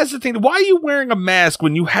 that's the thing. Why are you wearing a mask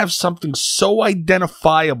when you have something so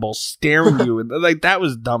identifiable staring you? And like, that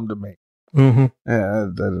was dumb to me. Mm-hmm. Yeah, I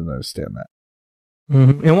didn't understand that.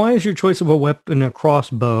 Mm-hmm. And why is your choice of a weapon a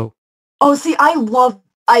crossbow? Oh, see, I liked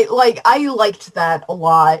that a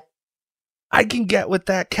lot. I can get with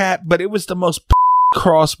that, cat, but it was the most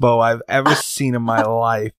crossbow I've ever seen in my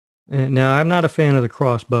life. No, I'm not a fan of the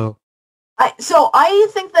crossbow. So I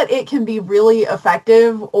think that it can be really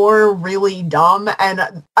effective or really dumb,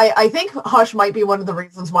 and I think Hush might be one of the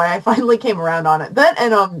reasons why I finally came around on it. That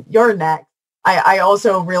and your neck, I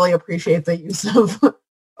also really appreciate the use of.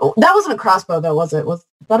 That wasn't a crossbow though, was it? Was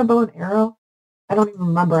that a bow and arrow? I don't even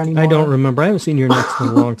remember anymore. I don't remember. I haven't seen your necks in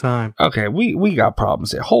a long time. Okay, we got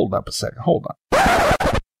problems here. Hold up a second. Hold on.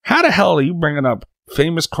 How the hell are you bringing up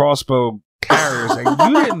famous crossbow carriers and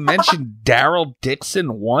you didn't mention Daryl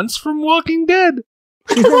Dixon once from Walking Dead?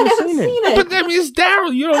 She's never seen it. But I mean, it's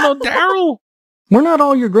Daryl. You don't know Daryl? We're not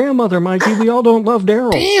all your grandmother, Mikey. We all don't love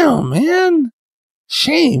Daryl. Damn, man.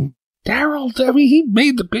 Shame. Daryl, I mean, he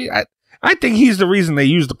made the... I think he's the reason they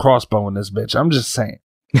used the crossbow in this bitch. I'm just saying.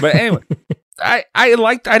 But anyway, I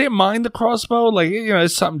didn't mind the crossbow. Like, you know,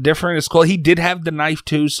 it's something different. It's cool. He did have the knife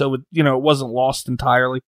too, so it, you know, it wasn't lost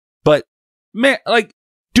entirely. But man, like,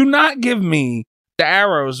 do not give me the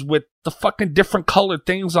arrows with the fucking different colored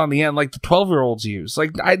things on the end, like the 12-year-olds use.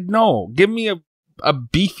 Like, I know, give me a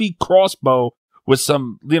beefy crossbow with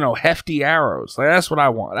some, you know, hefty arrows. Like, that's what I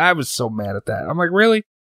want. I was so mad at that. I'm like, really?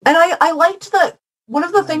 And I liked that. One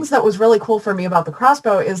of the things that was really cool for me about the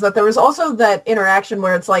crossbow is that there was also that interaction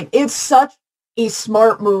where it's like, it's such a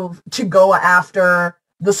smart move to go after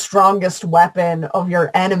the strongest weapon of your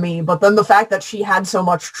enemy, but then the fact that she had so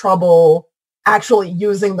much trouble actually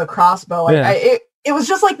using the crossbow, Yeah. it was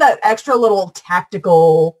just like that extra little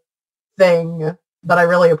tactical thing that I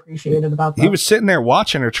really appreciated about that. He was sitting there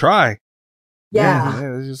watching her try. Yeah.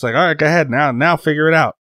 It was just like, all right, go ahead now figure it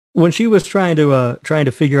out. When she was trying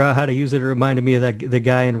to figure out how to use it, it reminded me of the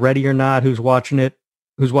guy in Ready or Not who's watching a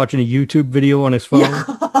YouTube video on his phone. Yeah.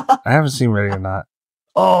 I haven't seen Ready or Not.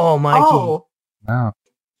 Oh, Mikey. Oh, No.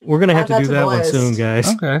 We're going to have Add to do that to that the one list. soon,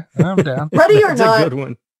 guys. Okay, I'm down. Ready or That's a Not good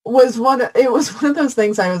one. was one of those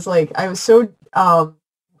things I was like, I was in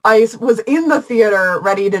the theater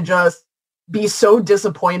ready to just be so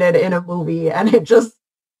disappointed in a movie, and it just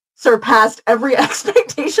surpassed every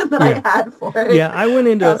expectation that I had for it. Yeah, I went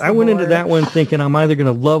into that one thinking I'm either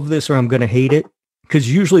going to love this or I'm going to hate it,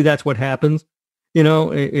 because usually that's what happens. You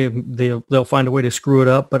know, if they'll find a way to screw it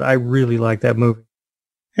up. But I really like that movie.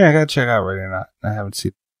 Yeah, I gotta check out Ready or Not. I haven't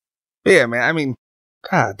seen. But yeah, man. I mean,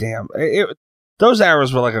 god damn, those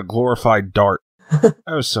arrows were like a glorified dart.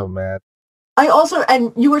 I was so mad. I also,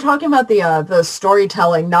 and you were talking about the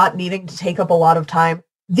storytelling not needing to take up a lot of time.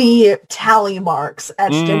 The tally marks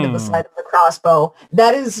etched into the side of the crossbow.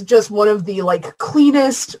 That is just one of the like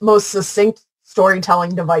cleanest, most succinct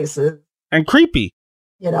storytelling devices. And creepy.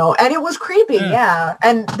 You know, and it was creepy, yeah.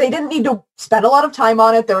 And they didn't need to spend a lot of time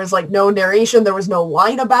on it. There was like no narration. There was no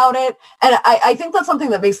line about it. And I think that's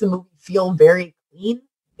something that makes the movie feel very clean,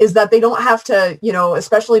 is that they don't have to, you know,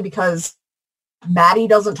 especially because Maddie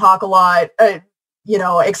doesn't talk a lot, you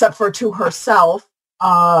know, except for to herself.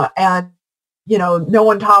 And, you know, no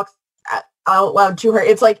one talks out loud to her.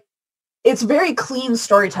 It's like, it's very clean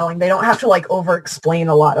storytelling. They don't have to like over explain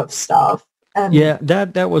a lot of stuff. And Yeah,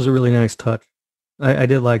 that was a really nice touch. I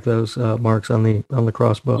did like those marks on the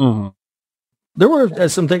crossbow. Mm-hmm. There were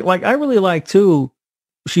some things, like, I really like, too,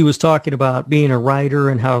 she was talking about being a writer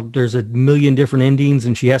and how there's a million different endings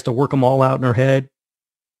and she has to work them all out in her head.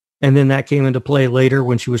 And then that came into play later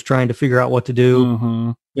when she was trying to figure out what to do.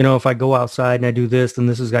 Mm-hmm. You know, if I go outside and I do this, then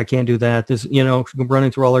I can't do that. This, you know,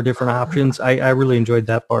 running through all her different options. I really enjoyed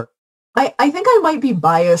that part. I think I might be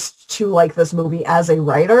biased to like this movie as a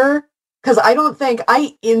writer, because I don't think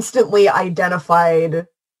I instantly identified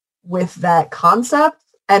with that concept,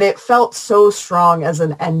 and it felt so strong as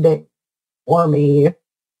an ending for me.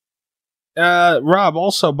 Rob,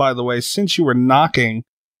 also, by the way, since you were knocking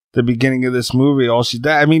the beginning of this movie,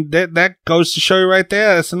 that goes to show you right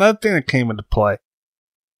there. That's another thing that came into play.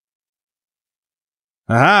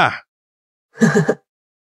 Ah.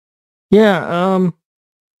 Yeah,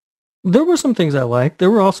 there were some things I liked. There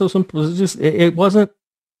were also some, it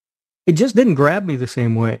just didn't grab me the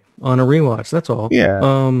same way on a rewatch. That's all. Yeah.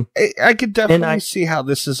 I could definitely see how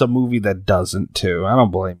this is a movie that doesn't, too. I don't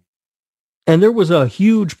blame you. And there was a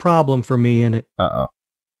huge problem for me in it. Uh-oh.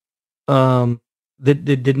 That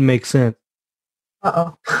didn't make sense.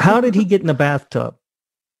 Uh-oh. How did he get in the bathtub?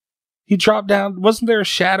 He dropped down. Wasn't there a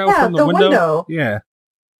shadow from the window? Yeah.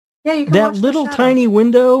 Yeah, you can that watch the little shadow. tiny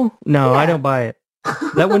window? No, Yeah. I don't buy it.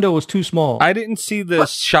 That window was too small. I didn't see the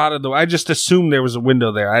shot of I just assumed there was a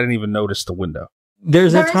window there. I didn't even notice the window.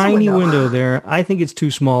 There's There a is a tiny window. window there. I think it's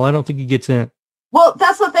too small. I don't think he gets in. Well,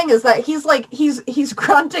 that's the thing, is that he's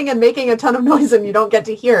grunting and making a ton of noise, and you don't get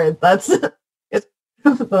to hear it. That's it's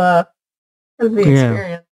the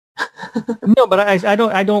experience. No, but I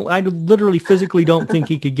literally physically don't think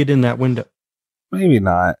he could get in that window. Maybe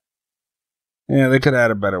not. Yeah, they could have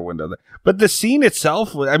had a better window there. But the scene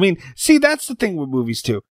itself, see, that's the thing with movies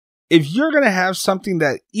too. If you're going to have something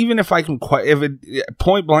that, even if if it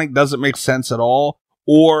point blank doesn't make sense at all,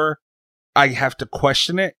 or I have to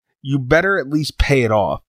question it, you better at least pay it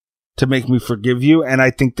off to make me forgive you. And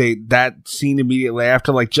I think that scene immediately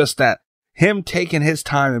after, like just that, him taking his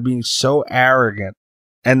time and being so arrogant,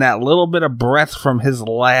 and that little bit of breath from his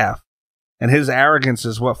laugh and his arrogance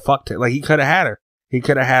is what fucked it. Like, he could have had her. He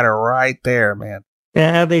could have had her right there, man.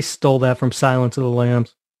 Yeah, they stole that from Silence of the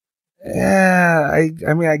Lambs. Yeah,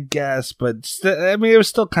 I guess, but it was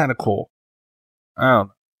still kind of cool. I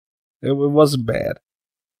don't know. It wasn't bad.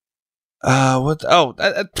 What? Oh,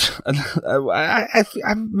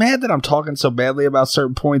 I'm mad that I'm talking so badly about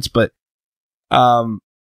certain points, but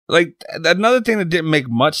like another thing that didn't make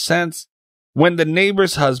much sense, when the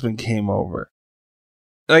neighbor's husband came over.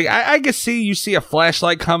 Like, I can see, you see a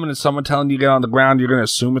flashlight coming and someone telling you to get on the ground, you're going to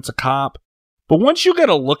assume it's a cop. But once you get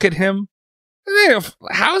a look at him,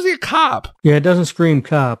 how is he a cop? Yeah, it doesn't scream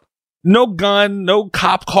cop. No gun, no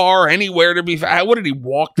cop car anywhere to be found. What did he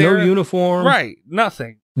walk there? No uniform. Right,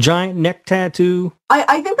 nothing. Giant neck tattoo.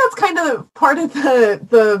 I think that's kind of part of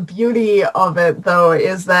the beauty of it, though,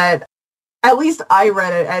 is that, at least I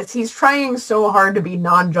read it as, he's trying so hard to be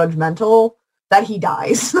non-judgmental that he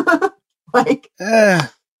dies. Like,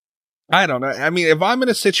 I don't know. I mean, if I'm in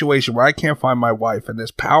a situation where I can't find my wife and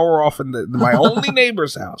there's power off in my only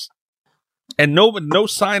neighbor's house and no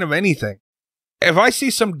sign of anything, if I see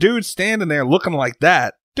some dude standing there looking like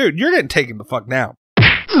that, dude, you're getting taken the fuck down.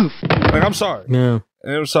 Like, I'm sorry. Yeah.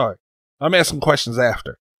 I'm sorry. I'm asking questions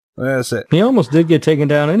after. That's it. He almost did get taken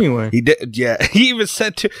down anyway. He did, yeah. He even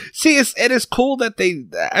said to see. It is cool that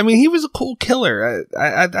he was a cool killer.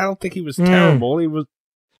 I don't think he was terrible. He was.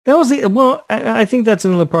 That was I think that's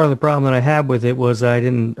another part of the problem that I had with it was I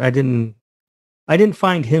didn't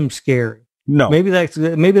find him scary. No, maybe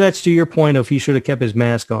that's to your point of he should have kept his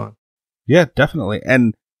mask on. Yeah, definitely.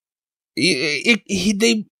 And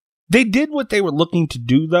they did what they were looking to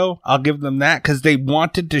do, though. I'll give them that, because they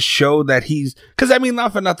wanted to show that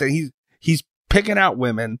not for nothing, he's picking out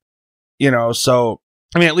women, so,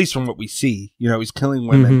 at least from what we see, he's killing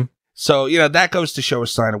women. Mm-hmm. So, that goes to show a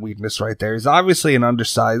sign of weakness right there. He's obviously an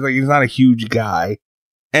undersized, like, he's not a huge guy.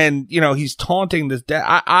 And, he's taunting this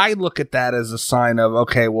I look at that as a sign of,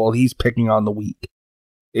 okay, well, he's picking on the weak.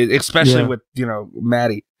 Especially with,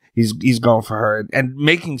 Maddie. He's going for her and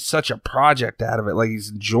making such a project out of it, like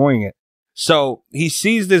he's enjoying it. So he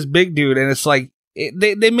sees this big dude, and it's like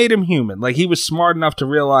they made him human. Like, he was smart enough to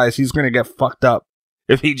realize he's going to get fucked up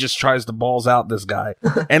if he just tries to balls out this guy.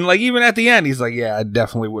 And like, even at the end, he's like, "Yeah, I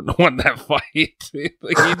definitely wouldn't want that fight."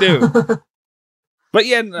 Like, you do. But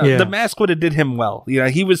the mask would have did him well.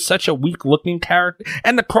 He was such a weak looking character,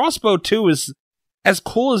 and the crossbow too is as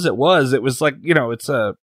cool as it was. It was like it's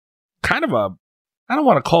a kind of a. I don't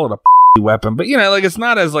want to call it a weapon, but like, it's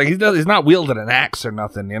not as like he's not wielding an axe or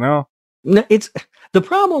nothing, No, it's the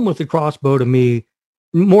problem with the crossbow to me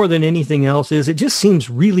more than anything else is it just seems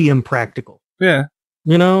really impractical. Yeah.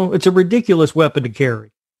 You know, it's a ridiculous weapon to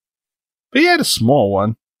carry. But he had a small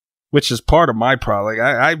one, which is part of my problem. Like,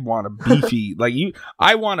 I want a beefy,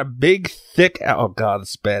 I want a big, thick, oh God,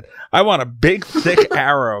 it's bad. I want a big, thick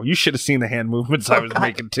arrow. You should have seen the hand movements I was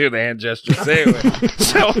making too, the hand gestures. Anyway,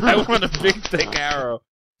 so I want a big, thick arrow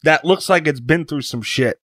that looks like it's been through some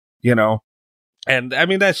shit, you know? And I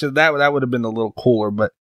mean, that would have been a little cooler,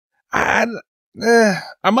 but I'm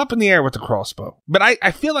up in the air with the crossbow. But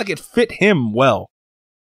I feel like it fit him well.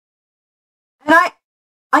 And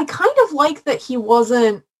I kind of like that he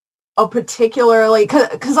wasn't a particular, like,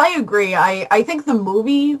 because I agree. I think the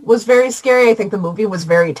movie was very scary. I think the movie was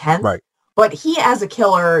very tense. Right. But he, as a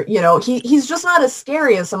killer, you know, he's just not as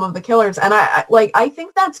scary as some of the killers. And I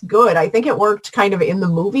think that's good. I think it worked kind of in the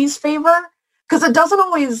movie's favor. Because it doesn't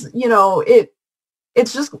always, you know,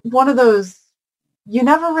 it's just one of those, you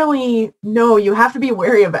never really know. You have to be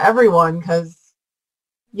wary of everyone because,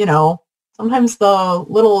 you know, sometimes the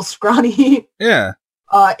little scrawny,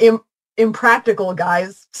 impractical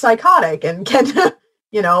guy's psychotic and can,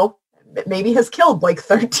 you know, maybe has killed like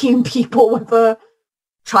 13 people with a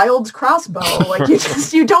child's crossbow. Like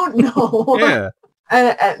you don't know. Yeah.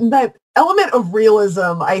 And that element of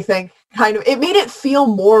realism, I think, kind of, it made it feel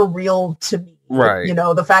more real to me. Right. You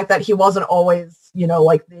know, the fact that he wasn't always, you know,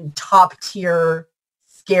 like the top tier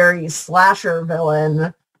scary slasher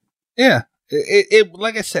villain. Yeah. It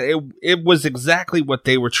like I said, it was exactly what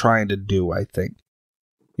they were trying to do, I think.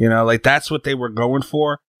 You know, like that's what they were going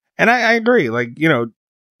for. And I agree. Like, you know,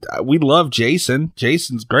 we love Jason.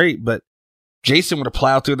 Jason's great, but Jason would have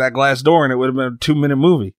plowed through that glass door and it would have been a 2-minute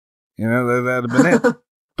movie. You know, that would have been it.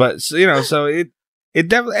 But, you know, so it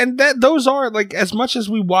definitely, and those are like, as much as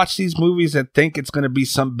we watch these movies and think it's going to be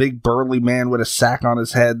some big burly man with a sack on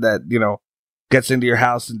his head that, you know, gets into your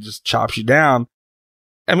house and just chops you down.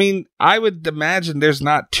 I mean, I would imagine there's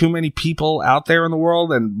not too many people out there in the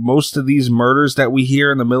world, and most of these murders that we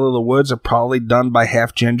hear in the middle of the woods are probably done by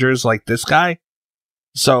half gingers like this guy.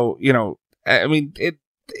 So, you know, I mean,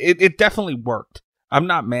 it definitely worked. I'm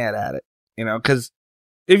not mad at it, you know, because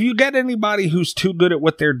if you get anybody who's too good at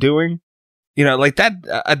what they're doing, you know, like that,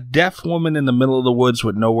 a deaf woman in the middle of the woods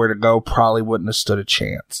with nowhere to go probably wouldn't have stood a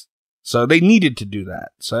chance. So they needed to do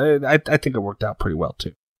that. So I think it worked out pretty well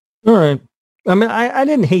too. All right. I mean, I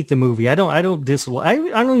didn't hate the movie. I don't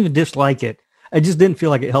even dislike it. I just didn't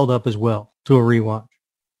feel like it held up as well to a rewatch.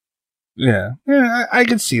 Yeah, I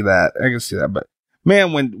can see that. But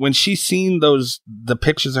man, when she seen the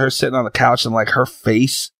pictures of her sitting on the couch and like her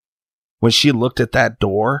face when she looked at that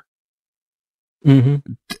door, and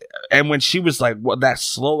when she was like, "What that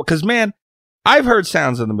slow?" Because man, I've heard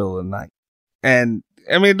sounds in the middle of the night, and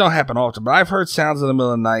I mean it don't happen often, but I've heard sounds in the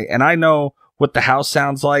middle of the night, and I know what the house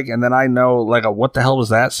sounds like, and then I know like what the hell was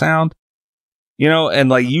that sound, you know, and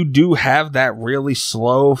like you do have that really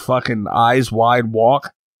slow fucking eyes wide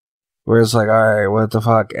walk where it's like, all right, what the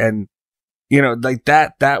fuck, and you know, like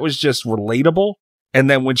that was just relatable. And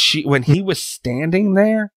then when he was standing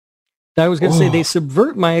there, I was gonna say they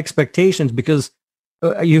subvert my expectations because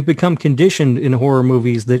you've become conditioned in horror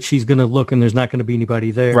movies that she's gonna look and there's not gonna be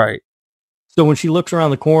anybody there, right? So when she looks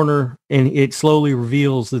around the corner and it slowly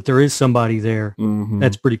reveals that there is somebody there,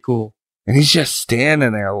 that's pretty cool. And he's just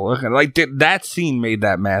standing there looking. Like that scene made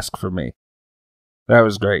that mask for me. That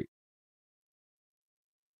was great.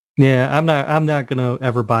 Yeah, I'm not gonna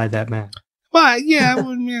ever buy that mask. Well, yeah, I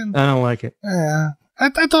don't like it. Yeah, I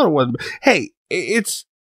thought it was. Hey,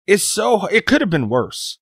 it could have been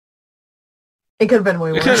worse. It could have been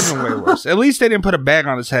way worse. It could have been way worse. At least they didn't put a bag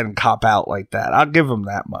on his head and cop out like that. I'll give him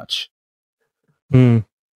that much. You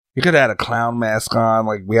could have had a clown mask on,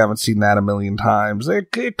 like we haven't seen that a million times.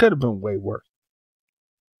 It could have been way worse.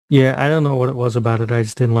 Yeah, I don't know what it was about it. I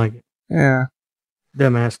just didn't like it. Yeah. That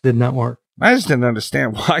mask did not work. I just didn't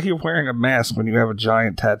understand why you're wearing a mask when you have a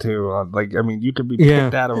giant tattoo on. Like, I mean, you could be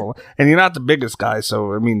picked out of a, and you're not the biggest guy,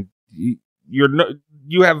 so I mean, you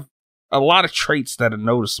have a lot of traits that are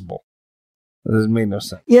noticeable. It doesn't make no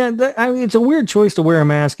sense. Yeah, I mean, it's a weird choice to wear a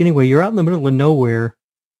mask anyway. You're out in the middle of nowhere.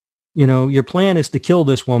 You know, your plan is to kill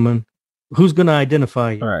this woman. Who's going to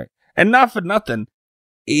identify you? All right. And not for nothing,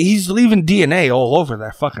 he's leaving DNA all over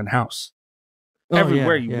that fucking house.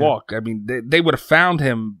 Everywhere you walk. I mean, they would have found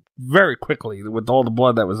him very quickly with all the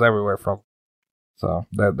blood that was everywhere from him. So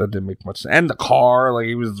that didn't make much sense. And the car, like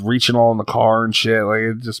he was reaching all in the car and shit. Like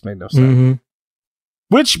it just made no sense.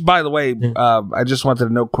 Which, by the way, I just wanted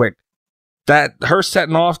to note quick. That her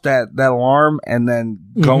setting off that alarm and then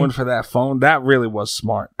going for that phone, that really was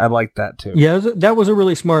smart. I like that too. Yeah, that was a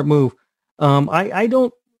really smart move. I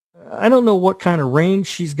don't know what kind of range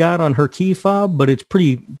she's got on her key fob, but it's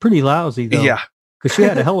pretty lousy though. Yeah, because she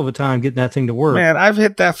had a hell of a time getting that thing to work. Man, I've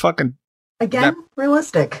hit that fucking... Again,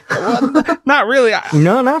 realistic. Not really.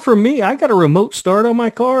 No, not for me. I got a remote start on my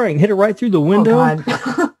car. I can hit it right through the window.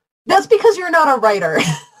 God. That's because you're not a writer.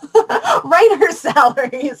 Writer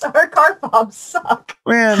salaries, our car fobs suck.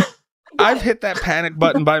 Man, I've hit that panic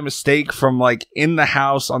button by mistake from like in the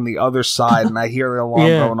house on the other side, and I hear the alarm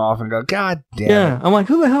going off and go, God damn it. Yeah, I'm like,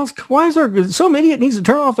 who the hell's... Why is there... Some idiot needs to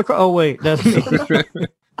turn off the car. Oh, wait, that's me.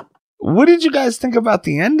 What did you guys think about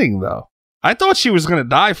the ending, though? I thought she was going to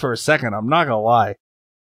die for a second. I'm not going to lie.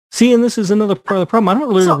 See, and this is another part of the problem. I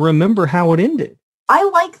don't really remember how it ended. I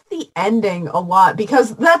like the ending a lot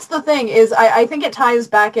because that's the thing is I think it ties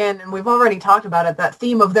back in, and we've already talked about it, that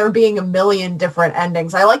theme of there being a million different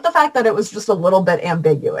endings. I like the fact that it was just a little bit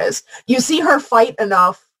ambiguous. You see her fight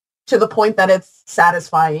enough to the point that it's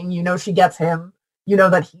satisfying. You know she gets him. You know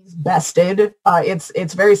that he's bested.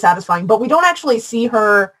 It's very satisfying, but we don't actually see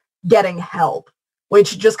her getting help,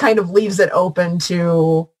 which just kind of leaves it open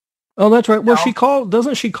to... Oh, that's right. Well,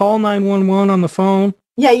 doesn't she call 911 on the phone?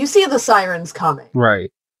 Yeah, you see the sirens coming.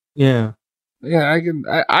 Right. Yeah. Yeah,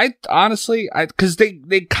 I honestly, because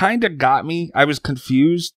they kind of got me. I was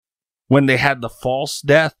confused when they had the false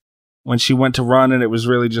death, when she went to run and it was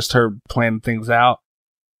really just her planning things out.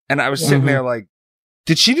 And I was sitting there like,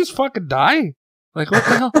 did she just fucking die? Like, what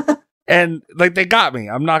the hell? And like, they got me.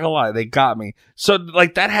 I'm not gonna lie. They got me. So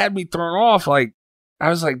like, that had me thrown off. Like, I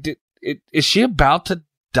was like, is she about to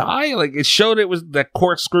die? Like, it showed it was that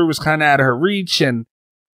corkscrew was kind of out of her reach, and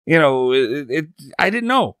you know, I didn't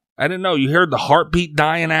know. You heard the heartbeat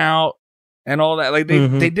dying out and all that. Like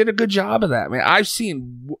they did a good job of that. I mean, I've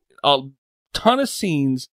seen a ton of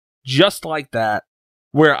scenes just like that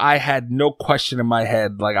where I had no question in my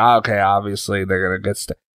head, like, okay, obviously they're gonna get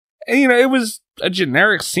and, you know, it was a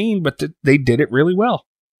generic scene, but they did it really well.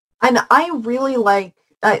 And I really like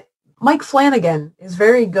Mike Flanagan is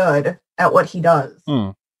very good at what he does.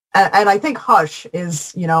 And I think Hush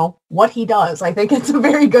is, you know, what he does. I think it's a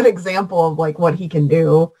very good example of like what he can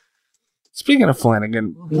do. Speaking of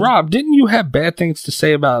Flanagan, Rob, didn't you have bad things to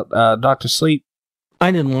say about Dr. Sleep?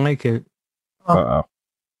 I didn't like it. Uh-oh.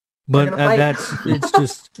 But it's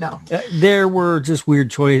just, no. There were just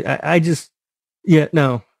weird choices. I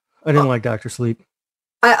didn't like Dr. Sleep.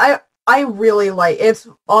 I really like, it's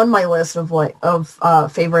on my list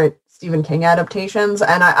of favorite Stephen King adaptations.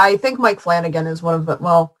 And I think Mike Flanagan is one of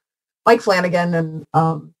the, Mike Flanagan, and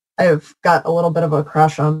I've got a little bit of a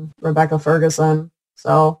crush on Rebecca Ferguson.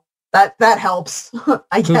 So that helps,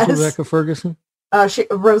 I guess. Who's Rebecca Ferguson? She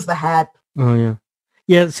Rose the Hat. Oh, yeah.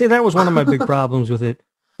 Yeah, see, that was one of my big problems with it.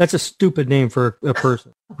 That's a stupid name for a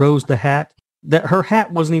person. Rose the Hat. That her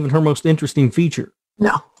hat wasn't even her most interesting feature.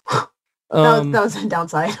 No. That was a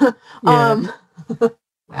downside. Yeah.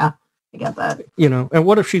 Yeah, I get that. You know, and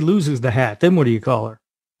what if she loses the hat? Then what do you call her?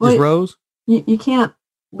 Just Rose? You can't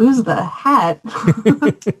lose the hat.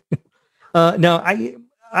 No,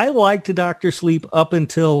 I liked Dr. Sleep up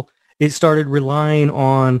until it started relying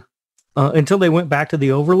on, until they went back to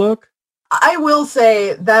the Overlook. I will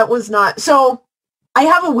say that was not, so I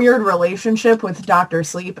have a weird relationship with Dr.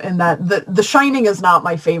 Sleep in that the Shining is not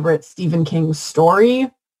my favorite Stephen King story.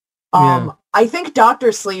 I think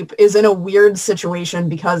Dr. Sleep is in a weird situation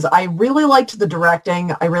because I really liked the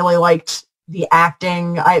directing. I really liked the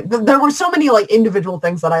acting. There were so many like individual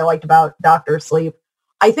things that I liked about Dr. Sleep.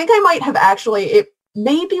 I think I might have it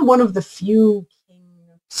may be one of the few King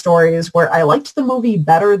stories where I liked the movie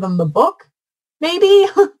better than the book, maybe.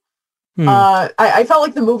 I felt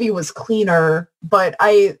like the movie was cleaner, but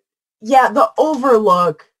the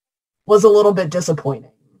Overlook was a little bit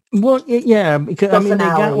disappointing. Well, yeah, because they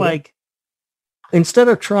got like, instead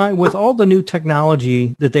of trying with all the new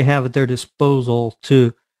technology that they have at their disposal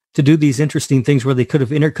to do these interesting things where they could have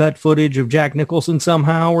intercut footage of Jack Nicholson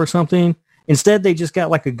somehow or something, instead they just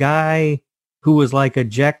got like a guy who was like a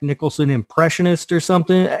Jack Nicholson impressionist or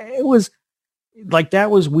something. It was like,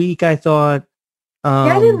 that was weak, I thought.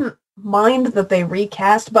 I didn't mind that they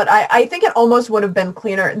recast, but I think it almost would have been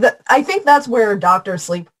cleaner. I think that's where Dr.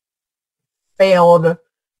 Sleep failed.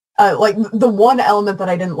 Like the one element that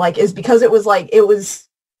I didn't like is because it was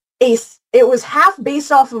half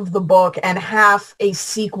based off of the book and half a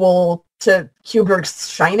sequel to Kubrick's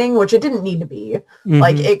Shining, which it didn't need to be.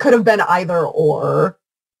 Like it could have been either or.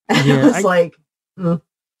 And yeah, it was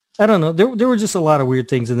I don't know. There were just a lot of weird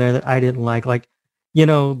things in there that I didn't like. Like, you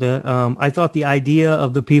know, I thought the idea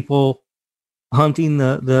of the people hunting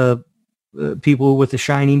the people with the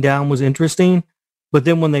Shining down was interesting. But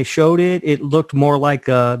then when they showed it, it looked more like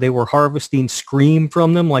they were harvesting Scream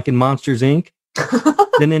from them, like in Monsters, Inc.,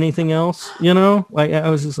 than anything else, you know? Like, I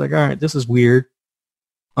was just like, all right, this is weird.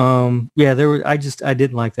 Yeah, I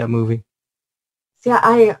didn't like that movie. Yeah,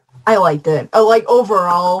 I liked it. Like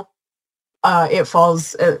overall, it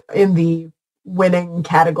falls in the winning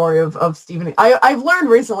category of Stephen. I've learned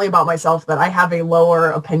recently about myself that I have a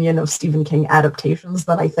lower opinion of Stephen King adaptations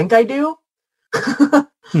than I think I do.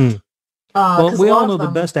 Well, we all know the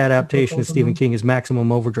best adaptation of Stephen King is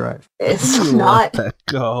Maximum Overdrive. It's not. Let that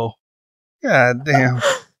go. God damn.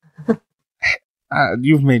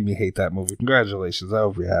 You've made me hate that movie. Congratulations. I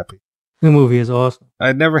hope you're happy. The movie is awesome.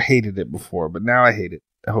 I never hated it before, but now I hate it.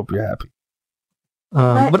 I hope you're happy.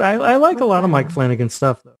 But I like a lot of Mike Flanagan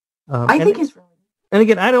stuff, though. I think he's really. And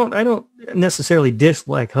again, I don't necessarily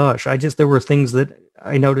dislike Hush. There were things that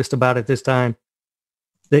I noticed about it this time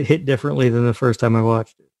that hit differently than the first time I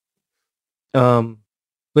watched it.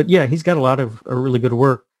 But yeah, he's got a lot of really good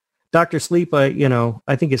work. Dr. Sleep, I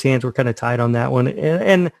think his hands were kind of tied on that one.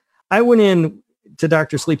 And I went in to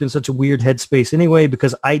Dr. Sleep in such a weird headspace anyway,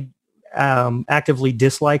 because I actively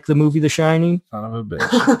dislike the movie The Shining. Son of a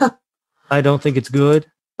bitch. I don't think it's good.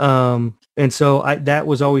 And so that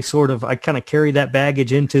was always sort of, I kind of carried that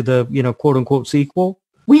baggage into the, quote unquote sequel.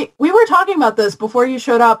 We were talking about this before you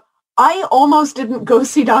showed up. I almost didn't go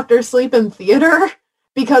see Dr. Sleep in theater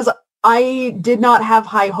because I did not have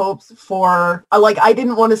high hopes for, I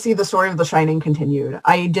didn't want to see the story of The Shining continued.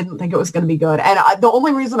 I didn't think it was going to be good. And the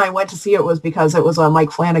only reason I went to see it was because it was a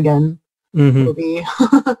Mike Flanagan movie.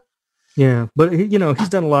 Yeah, but he's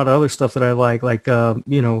done a lot of other stuff that I like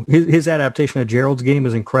his adaptation of Gerald's Game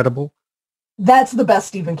is incredible. That's the best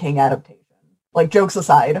Stephen King adaptation. Like, jokes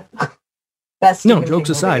aside. Best No, Stephen jokes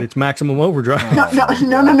King aside, movie. it's Maximum Overdrive. No.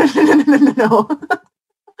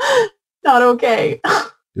 Not okay.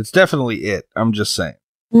 It's definitely it. I'm just saying.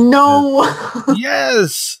 No.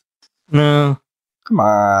 Yes. No. Come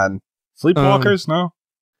on. Sleepwalkers? No.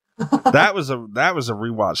 That was a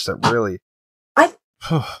rewatch that really. I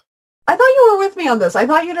thought you were with me on this. I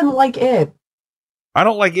thought you didn't like it. I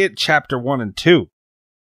don't like it. Chapter 1 and 2.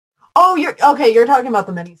 Oh, you're talking about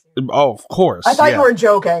the miniseries. Oh, of course. I thought you were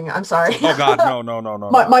joking. I'm sorry. Oh God, no.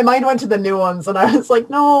 My mind went to the new ones, and I was like,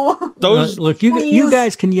 no. Those look, you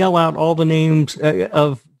guys can yell out all the names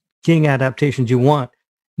of King adaptations you want.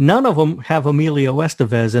 None of them have Emilio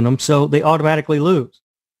Estevez in them, so they automatically lose.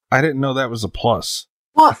 I didn't know that was a plus.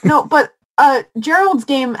 Well, no, but Gerald's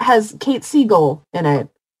Game has Kate Siegel in it.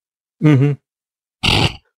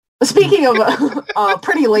 Mm-hmm. Speaking of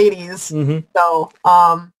pretty ladies, so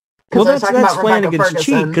well, that's Flanagan's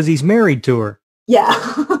cheat because he's married to her. Yeah,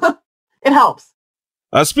 it helps.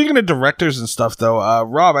 Speaking of directors and stuff, though,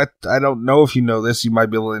 Rob, I don't know if you know this. You might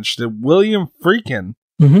be a little interested. William Friedkin,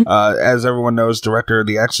 as everyone knows, director of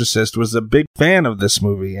The Exorcist, was a big fan of this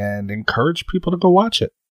movie and encouraged people to go watch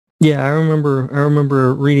it. Yeah, I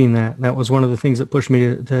remember reading that. That was one of the things that pushed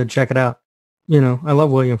me to check it out. I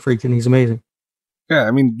love William Friedkin. He's amazing. Yeah,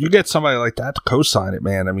 I mean, you get somebody like that to co-sign it,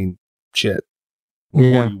 man. I mean, shit. What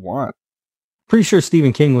more do you want? Pretty sure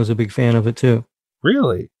Stephen King was a big fan of it, too.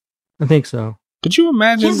 Really? I think so. Could you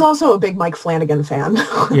imagine? He's also a big Mike Flanagan fan.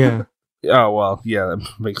 Yeah. Oh, well, yeah, that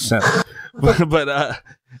makes sense. but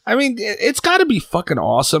I mean, it's got to be fucking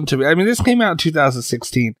awesome to me. I mean, this came out in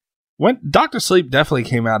 2016. When Dr. Sleep definitely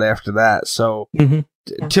came out after that. So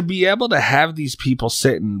to be able to have these people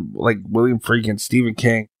sitting like William Friedkin, Stephen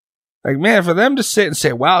King, like, man, for them to sit and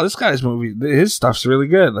say, wow, this guy's movie, his stuff's really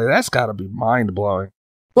good. Like, that's got to be mind blowing.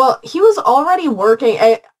 Well, he was already working.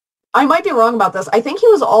 I might be wrong about this. I think he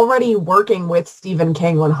was already working with Stephen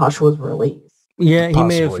King when Hush was released. Yeah, he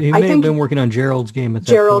may have been working on Gerald's Game at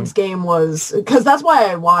that Gerald's point. Game was, because that's why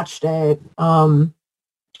I watched it. I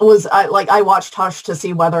watched Hush to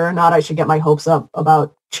see whether or not I should get my hopes up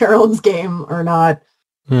about Gerald's Game or not.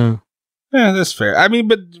 Yeah, that's fair. I mean,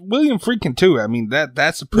 but William Friedkin too. I mean,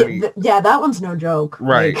 that's a pretty that one's no joke.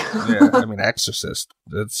 Right. Yeah, I mean, Exorcist.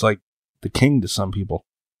 It's like the king to some people.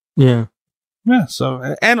 Yeah. Yeah,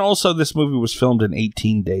 so, and also this movie was filmed in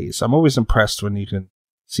 18 days. I'm always impressed when you can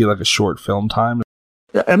see like a short film time.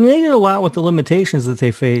 I mean, they did a lot with the limitations that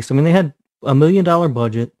they faced. I mean, they had $1 million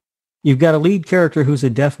budget. You've got a lead character who's a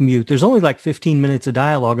deaf mute. There's only like 15 minutes of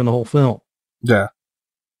dialogue in the whole film. Yeah.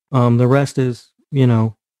 The rest is,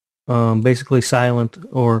 basically silent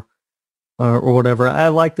or whatever. I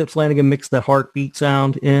like that Flanagan mixed the heartbeat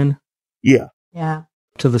sound in. Yeah. Yeah.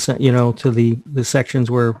 To the to the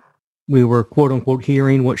sections where we were quote unquote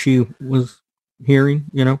hearing what she was hearing,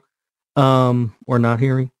 or not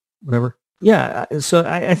hearing, whatever. Yeah. So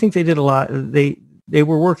I think they did a lot. They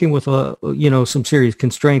were working with some serious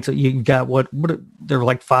constraints. You got there were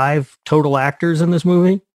like 5 total actors in this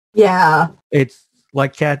movie. Yeah. It's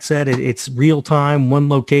like Kat said, it's real time, one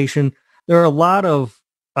location. There are a lot of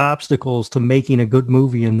obstacles to making a good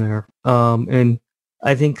movie in there. And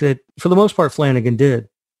I think that for the most part, Flanagan did.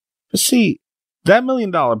 But see, that $1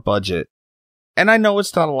 million budget, and I know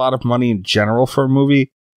it's not a lot of money in general for a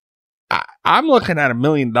movie. I'm looking at $1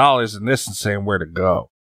 million in this and saying where to go.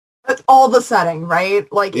 It's all the setting,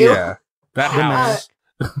 right? Like, yeah, that house.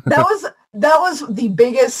 That was the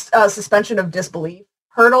biggest suspension of disbelief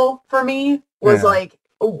hurdle for me. Was like,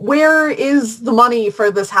 where is the money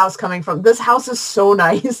for this house coming from? This house is so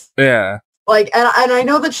nice. Yeah. Like, and I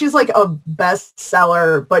know that she's like a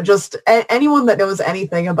bestseller, but just anyone that knows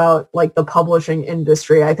anything about like the publishing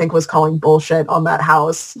industry, I think was calling bullshit on that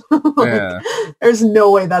house. Like, there's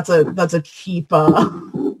no way that's a cheap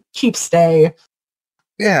stay.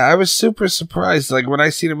 Yeah, I was super surprised. Like when I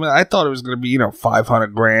seen him, I thought it was going to be,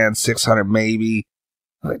 $500,000, 600 maybe.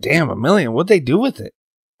 I'm like, damn, $1 million. What'd they do with it?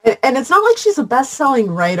 And it's not like she's a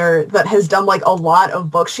best-selling writer that has done like a lot of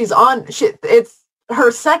books. It's her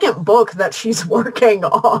second book that she's working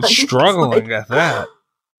on. Struggling at that.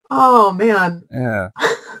 Oh man. Yeah.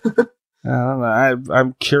 I don't know.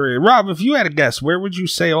 I'm curious. Rob, if you had a guess, where would you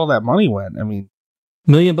say all that money went? I mean,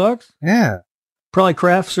 $1 million? Yeah. Probably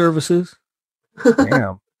craft services.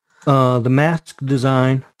 Damn. The mask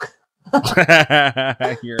design.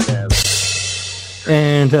 Here it is.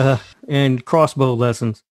 And crossbow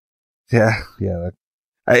lessons. Yeah.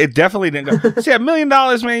 It definitely didn't go. See, $1 million,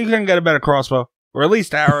 man, you couldn't get a better crossbow. Or at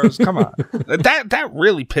least arrows. Come on. That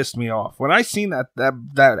really pissed me off. When I seen that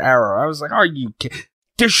arrow, I was like, are you kidding?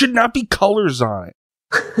 There should not be colors on it.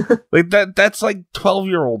 Like that's like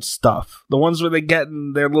 12-year-old stuff. The ones where they get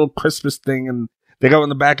in their little Christmas thing and they go in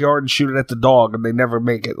the backyard and shoot it at the dog and they never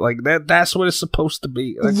make it. Like that's what it's supposed to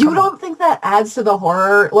be. Like, you don't think that adds to the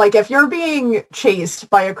horror? Like if you're being chased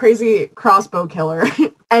by a crazy crossbow killer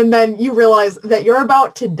and then you realize that you're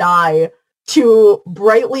about to die to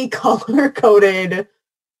brightly color-coded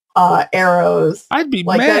arrows. I'd be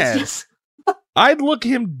like, mad. I'd look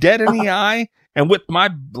him dead in the eye, and with my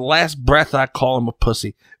last breath, I'd call him a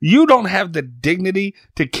pussy. You don't have the dignity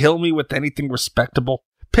to kill me with anything respectable.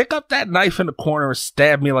 Pick up that knife in the corner and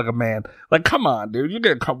stab me like a man. Like, come on, dude. You're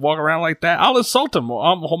going to walk around like that? I'll assault him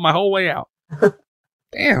my whole way out.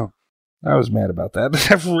 Damn. I was mad about that.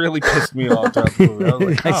 That really pissed me off. I was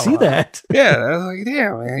like, I see that. Yeah, I was like,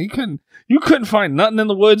 damn, man, you couldn't find nothing in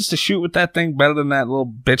the woods to shoot with that thing better than that little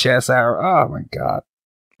bitch ass arrow. Oh my god.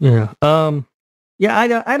 Yeah. Yeah.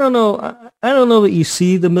 I don't know. I don't know that you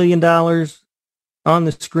see the $1 million on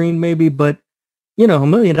the screen, maybe, but $1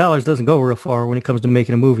 million doesn't go real far when it comes to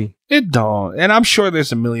making a movie. It don't, and I'm sure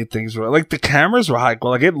there's a million things where, like, the cameras were high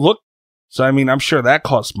quality. Like, it looked. So I mean, I'm sure that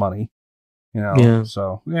costs money. Yeah.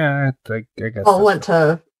 So yeah, I guess all went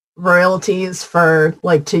to royalties for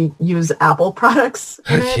like to use Apple products.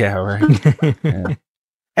 Yeah, right. Yeah.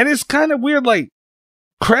 And it's kind of weird. Like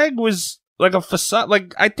Craig was like a facade.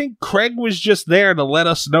 Like I think Craig was just there to let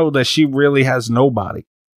us know that she really has nobody.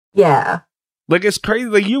 Yeah. Like it's crazy.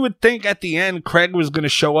 Like you would think at the end Craig was going to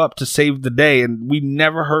show up to save the day, and we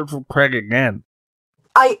never heard from Craig again.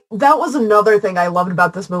 That was another thing I loved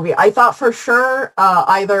about this movie. I thought for sure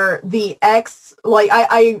either the ex, like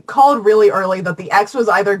I called really early that the ex was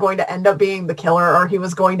either going to end up being the killer or he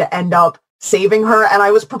was going to end up saving her, and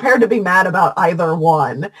I was prepared to be mad about either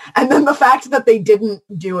one. And then the fact that they didn't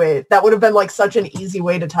do it, that would have been like such an easy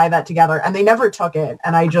way to tie that together, and they never took it,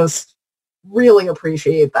 and I just really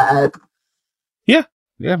appreciate that.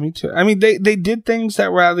 Yeah, me too. I mean, they did things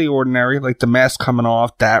that were out of the ordinary, like the mask coming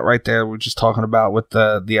off, that right there we're just talking about with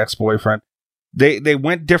the ex-boyfriend. They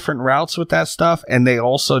went different routes with that stuff, and they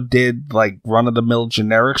also did like run-of-the-mill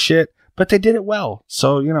generic shit, but they did it well.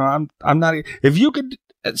 So, I'm not... If you could...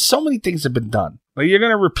 So many things have been done. Like, you're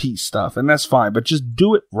going to repeat stuff, and that's fine, but just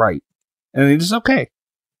do it right. And it's okay.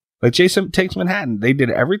 Like Jason Takes Manhattan. They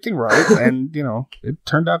did everything right, and, it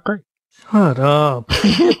turned out great. Shut up.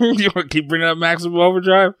 You want to keep bringing up Maximum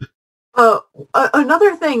Overdrive?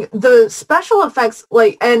 Another thing, the special effects,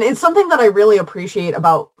 and it's something that I really appreciate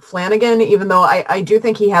about Flanagan, even though I do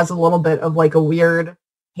think he has a little bit of like a weird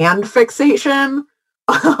hand fixation,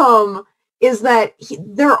 is that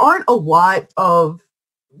there aren't a lot of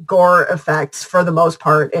gore effects for the most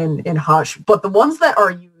part in Hush, but the ones that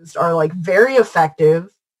are used are like very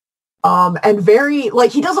effective, and very,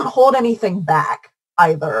 like, he doesn't hold anything back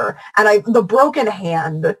either. And the broken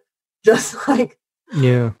hand, just like,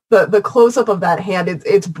 yeah, the close-up of that hand,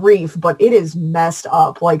 it's brief, but it is messed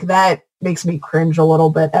up. Like, that makes me cringe a little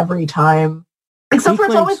bit every time. Except for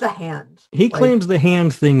it's always the hand. He claims the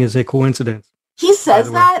hand thing is a coincidence. He says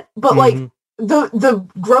that, but like, The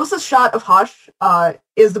grossest shot of Hush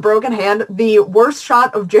is the broken hand. The worst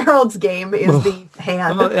shot of Gerald's game is the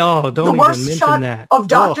hand. Don't the even worst mention shot that. of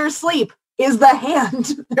Dr. Sleep is the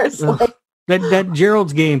hand. There's like that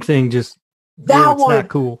Gerald's game thing just that it's one. not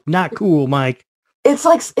cool. Not cool, Mike. It's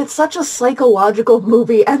like it's such a psychological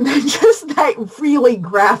movie, and then just that really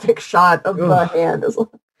graphic shot of the hand is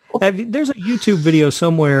like, There's a YouTube video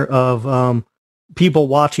somewhere of people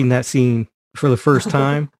watching that scene for the first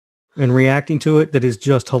time and reacting to it that is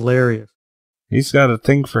just hilarious. He's got a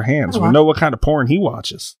thing for hands. We know what kind of porn he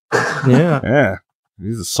watches. Yeah. Yeah.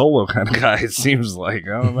 He's a solo kind of guy, it seems like.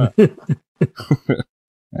 I don't know.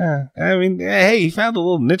 Yeah. I mean, hey, he found a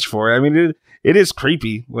little niche for it. I mean, it is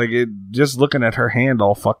creepy. Like, just looking at her hand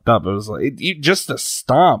all fucked up, it was like, just the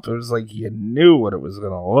stomp. It was like you knew what it was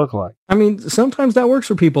going to look like. I mean, sometimes that works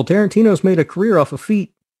for people. Tarantino's made a career off of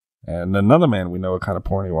feet. And another man, we know what kind of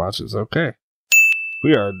porn he watches. Okay.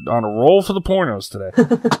 We are on a roll for the pornos today.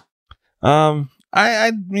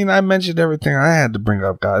 I mean, I mentioned everything I had to bring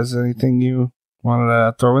up, guys. Anything you wanted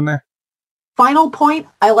to throw in there? final point.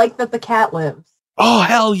 I like that the cat lives. Oh,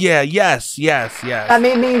 hell yeah. Yes. That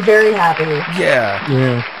made me very happy.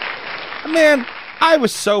 Yeah. Man, I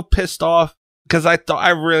was so pissed off because I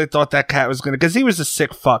really thought that cat was going to, because he was a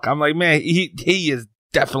sick fuck. I'm like, man, he is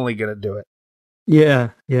definitely going to do it. Yeah.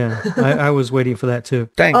 I was waiting for that too.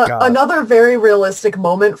 Thank God. Another very realistic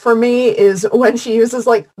moment for me is when she uses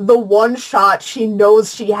like the one shot she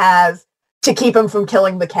knows she has to keep him from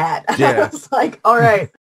killing the cat. Yeah. I was like, all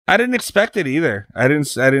right. I didn't expect it either. I didn't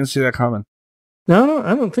see that coming. No,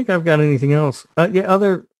 I don't think I've got anything else. I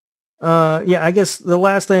guess the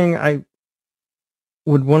last thing I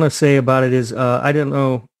would want to say about it is, I don't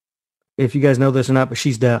know if you guys know this or not, but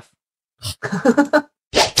she's deaf.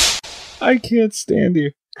 I can't stand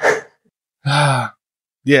you. Yeah,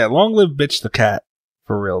 long live Bitch the cat.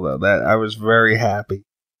 For real though, that I was very happy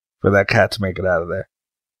for that cat to make it out of there.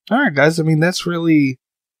 All right, guys. I mean, that's really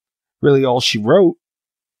all she wrote.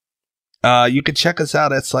 You can check us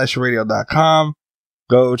out at slasherradio.com.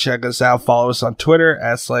 Go check us out. Follow us on Twitter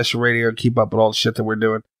at slasherradio. Keep up with all the shit that we're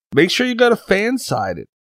doing. Make sure you go to Fansided.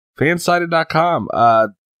 Fansided.com.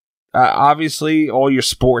 Obviously, all your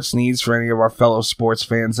sports needs for any of our fellow sports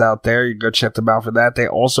fans out there, you go check them out for that. They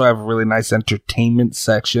also have a really nice entertainment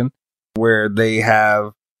section where they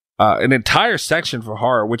have an entire section for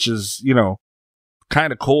horror, which is,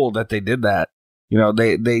 kind of cool that they did that.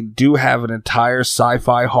 They do have an entire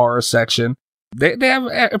sci-fi horror section. They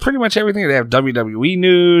have pretty much everything. They have WWE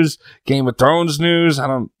news, Game of Thrones news. I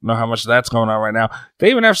don't know how much that's going on right now. They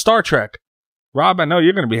even have Star Trek. Rob, I know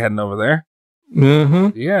you're going to be heading over there.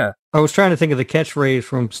 Mm-hmm. Yeah. I was trying to think of the catchphrase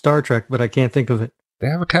from Star Trek, but I can't think of it. They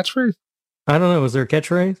have a catchphrase? I don't know. Is there a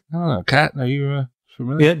catchphrase? I don't know. Cat, are you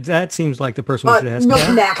familiar? Yeah, that seems like the person we should ask.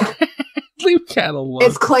 Knack. Leave Cat alone.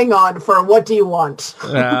 It's Klingon for what do you want?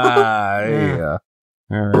 Yeah.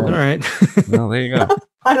 All right. Well, there you go.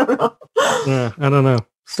 I don't know. Yeah, I don't know.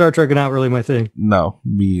 Star Trek is not really my thing. No,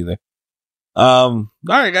 me either. All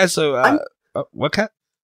right, guys. So, what, Cat?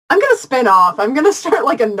 I'm going to spin off. I'm going to start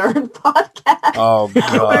like a nerd podcast. Oh,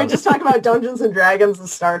 God. Where I just talk about Dungeons and Dragons and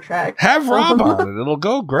Star Trek. Have Rob on it. It'll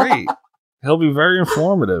go great. He'll be very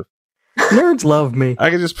informative. Nerds love me. I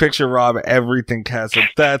can just picture Rob everything Cat said.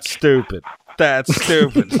 That's stupid. That's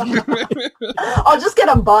stupid. I'll just get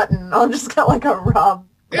a button. I'll just get like a Rob.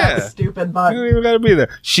 That's stupid button. You don't even got to be there.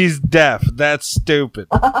 She's deaf. That's stupid.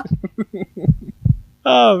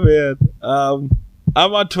 Oh, man.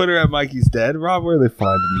 I'm on Twitter at Mikey's Dead. Rob, where are they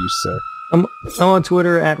finding you, sir? I'm on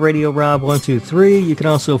Twitter at Radio Rob123. You can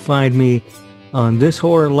also find me on This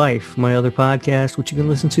Horror Life, my other podcast, which you can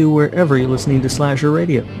listen to wherever you're listening to Slasher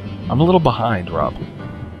Radio. I'm a little behind, Rob.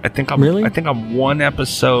 I think I'm one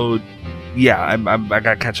episode. Yeah, I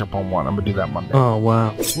got to catch up on one. I'm gonna do that Monday. Oh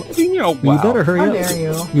wow! Wow. You better hurry up. How dare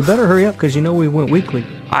you? You better hurry up because we went weekly.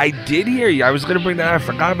 I did hear you. I was gonna bring that up. I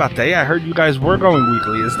forgot about that. Yeah, I heard you guys were going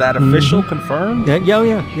weekly. Is that official? Confirmed? Yeah.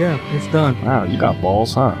 It's done. Wow, you got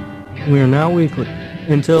balls, huh? We are now weekly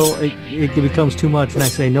until it becomes too much, and I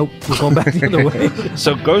say nope. We're going back the other way.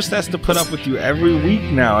 So Ghost has to put up with you every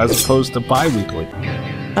week now, as opposed to bi-weekly.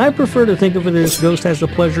 I prefer to think of it as Ghost has the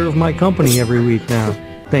pleasure of my company every week now.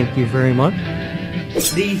 Thank you very much.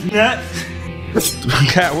 These nuts.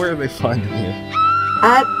 Cat, where are they finding you?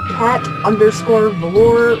 At cat_velour,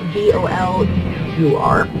 VOLUR.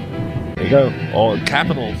 There you go. All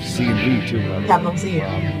capital C and V too, brother. Capital C.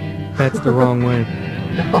 That's the wrong way.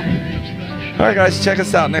 All right, guys, check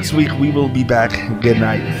us out next week. We will be back. Good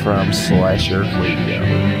night from Slasher Radio.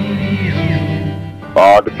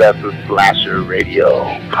 All the best of Slasher Radio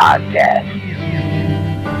podcast.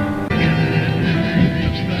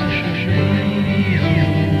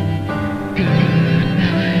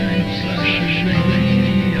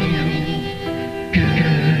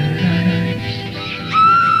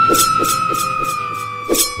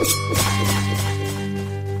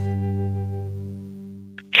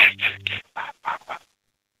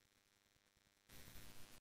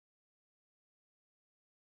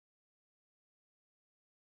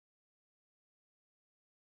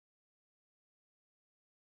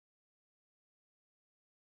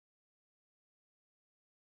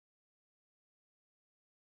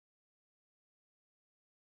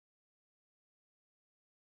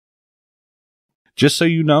 just so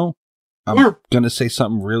you know, I'm Yeah. going to say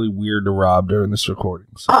something really weird to Rob during this recording.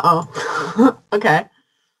 So, Uh-oh. Okay.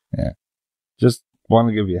 just want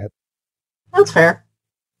to give you a head. That's fair.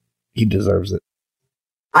 He deserves it.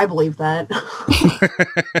 I believe that.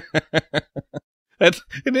 It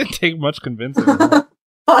didn't take much convincing.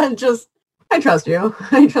 I trust you.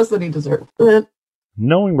 I trust that he deserves it.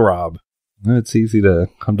 Knowing Rob, it's easy to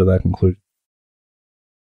come to that conclusion.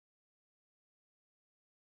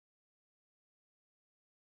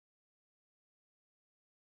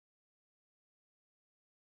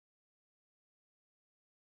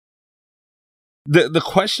 The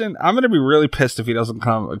question, I'm going to be really pissed if he doesn't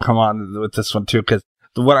come on with this one too, because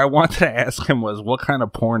what I wanted to ask him was, what kind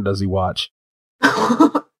of porn does he watch?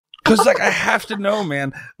 Because, like, I have to know,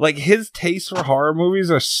 man. Like, his taste for horror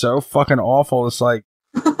movies are so fucking awful. It's like,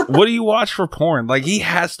 what do you watch for porn? Like, he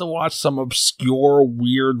has to watch some obscure,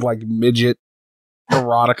 weird, like, midget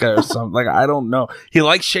erotica or something. Like, I don't know. He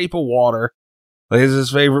likes Shape of Water. Like, it's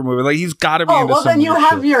his favorite movie. Like, he's got to be into well, some then you weird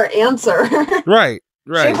have shit. your answer. Right.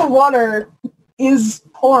 Shape of Water is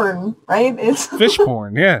porn, right? It's Fish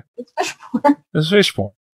porn, yeah. It's fish porn. It's fish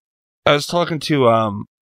porn. I was talking to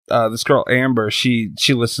this girl Amber. She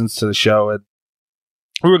listens to the show, and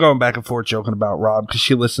we were going back and forth joking about Rob because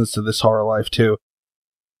she listens to This Horror Life too.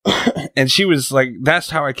 And she was like, "That's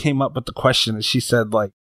how I came up with the question." And she said like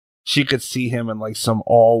she could see him in like some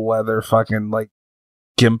all leather fucking like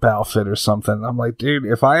gimp outfit or something. And I'm like, dude,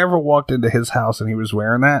 if I ever walked into his house and he was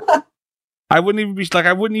wearing that, I wouldn't even be like,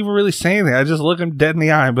 I wouldn't even really say anything. I'd just look him dead in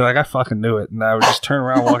the eye and be like, I fucking knew it. And I would just turn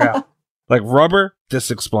around and walk out. Like, Rubber,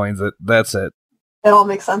 this explains it. That's it. It all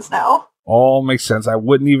makes sense now. All makes sense. I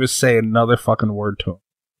wouldn't even say another fucking word to him.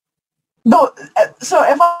 No, so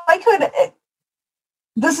if I could,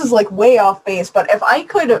 this is like way off base, but if I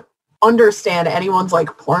could understand anyone's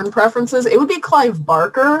like porn preferences, it would be Clive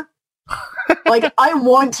Barker. Like, I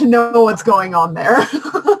want to know what's going on there.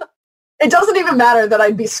 It doesn't even matter that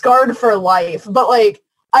I'd be scarred for life, but like,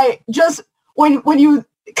 I just, when you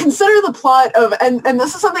consider the plot of, and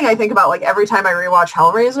this is something I think about like every time I rewatch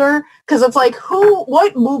Hellraiser, because it's like,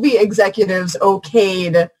 what movie executives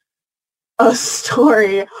okayed a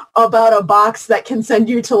story about a box that can send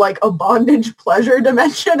you to like a bondage pleasure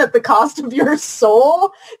dimension at the cost of your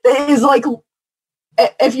soul? That is like,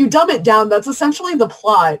 if you dumb it down, that's essentially the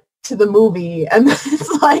plot to the movie, and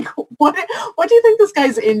it's like, what do you think this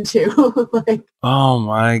guy's into? Like, oh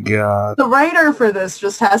my god, the writer for this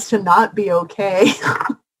just has to not be okay.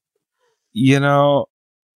 You know,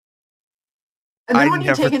 and then I when you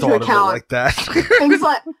never take into thought of it account like that. things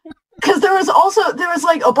like, because there was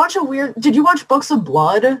like a bunch of weird. Did you watch Books of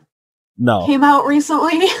Blood? No, Came out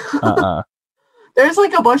recently. There's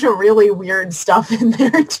like a bunch of really weird stuff in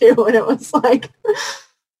there too, and it was like,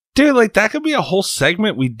 dude, like that could be a whole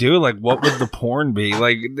segment we do. Like, what would the porn be?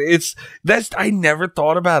 Like, I never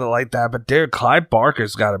thought about it like that. But dude, Clive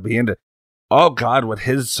Barker's got to be into. Oh god, what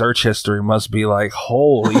his search history must be like.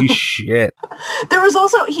 Holy shit. There was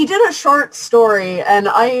also, he did a short story, and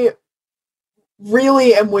I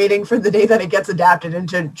really am waiting for the day that it gets adapted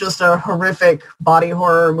into just a horrific body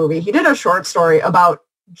horror movie. He did a short story about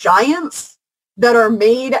giants that are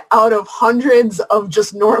made out of hundreds of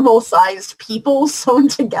just normal sized people sewn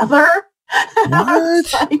together. And I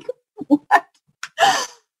was like, what?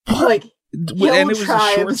 Like, And it was a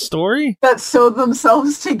short story? That sewed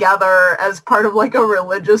themselves together as part of like a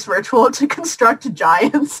religious ritual to construct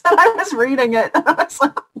giants. And I was reading it and I was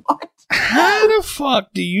like, what? How the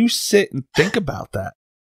fuck do you sit and think about that?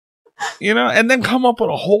 You know, and then come up with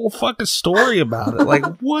a whole fucking story about it. Like,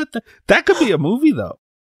 what? That could be a movie, though.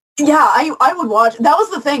 Yeah, I would watch. That was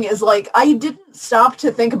the thing, is like, I didn't stop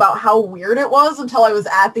to think about how weird it was until I was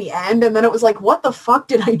at the end. And then it was like, what the fuck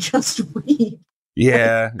did I just read?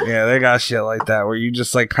 Yeah, they got shit like that where you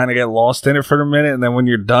just like kind of get lost in it for a minute, and then when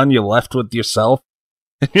you're done, you're left with yourself,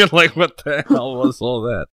 and you're like, "What the hell was all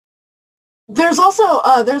that?" There's also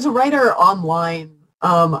there's a writer online,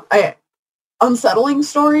 Unsettling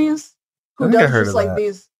Stories, who does just like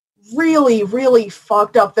these really, really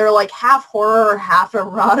fucked up. They're like half horror, half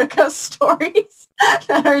erotica stories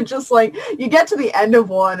that are just like, you get to the end of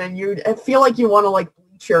one and you feel like you want to like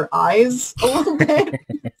bleach your eyes a little bit.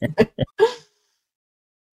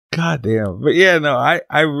 God damn. But yeah, no, I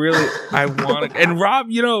want to. And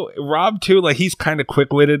Rob too, like he's kind of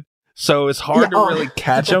quick-witted, so it's hard to really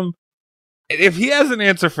catch him. If he has an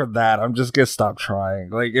answer for that, I'm just going to stop trying.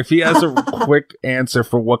 Like, if he has a quick answer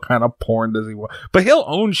for what kind of porn does he want. But he'll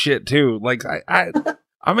own shit too. Like, I'm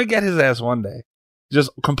going to get his ass one day. Just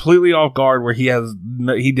completely off guard where he has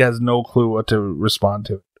no clue what to respond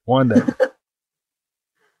to. One day.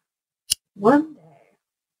 One day.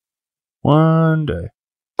 One day.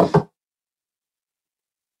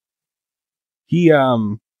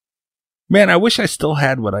 Man, I wish I still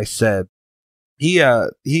had what I said. He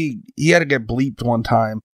had to get bleeped one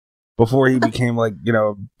time before he became like,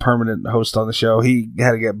 a permanent host on the show. He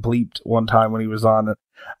had to get bleeped one time when he was on it.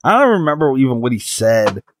 I don't remember even what he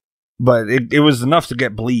said, but it was enough to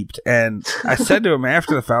get bleeped. And I said to him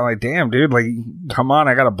after the fact, like, damn, dude, like, come on,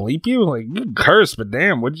 I gotta bleep you? Like, you can curse, but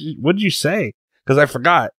damn, what'd you say? Because I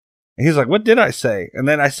forgot. And he's like, what did I say? And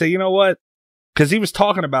then I say, you know what? Because he was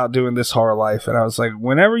talking about doing This Horror Life, and I was like,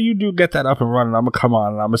 whenever you do get that up and running, I'm going to come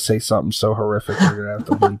on and I'm going to say something so horrific you're going to have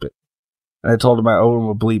to bleep it. And I told him I owe him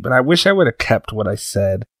a bleep, and I wish I would have kept what I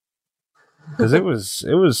said. Because it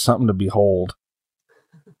was something to behold.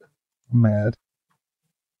 I'm mad.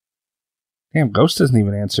 Damn, Ghost doesn't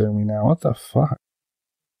even answer me now. What the fuck?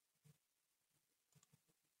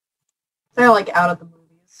 They're like out at the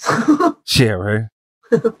movies. Yeah, right?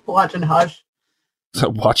 Watching Hush.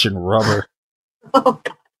 Watching Rubber. Oh,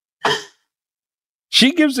 God.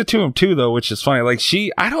 She gives it to him too, though, which is funny. Like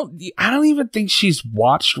I don't even think she's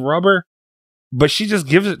watched Rubber, but she just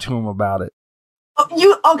gives it to him about it.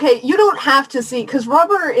 You don't have to see, because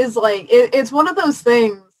Rubber is like, it's one of those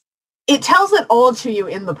things, it tells it all to you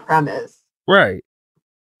in the premise. Right.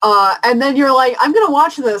 And then you're like, I'm going to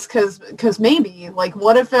watch this because maybe, like,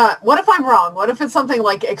 what if I'm wrong? What if it's something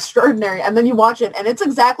like extraordinary? And then you watch it and it's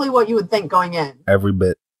exactly what you would think going in. Every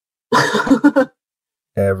bit.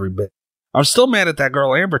 Every bit. I'm still mad at that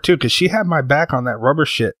girl Amber too, because she had my back on that Rubber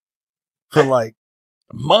shit for like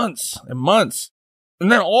months and months.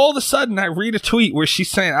 And then all of a sudden I read a tweet where she's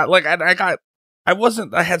saying, I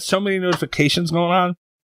had so many notifications going on.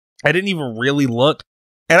 I didn't even really look.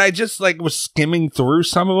 And I just like was skimming through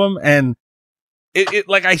some of them, and it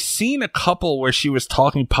like I seen a couple where she was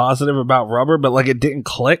talking positive about Rubber, but like it didn't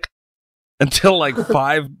click until like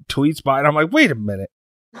 5 tweets by, and I'm like, wait a minute,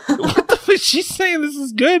 what the fuck? She's saying this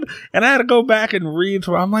is good, and I had to go back and read.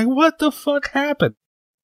 I'm like, what the fuck happened?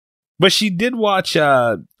 But she did watch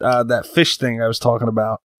that fish thing I was talking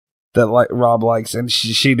about that like Rob likes, and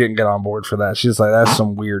she didn't get on board for that. She's like, that's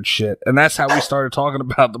some weird shit, and that's how we started talking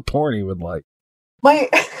about the porn he would like.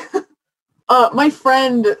 My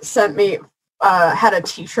friend sent me had a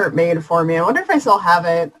t-shirt made for me. I wonder if I still have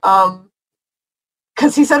it.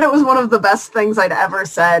 Because he said it was one of the best things I'd ever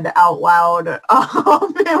said out loud. It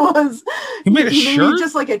was he made me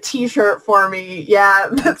just like a t-shirt for me. Yeah,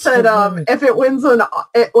 that said if it wins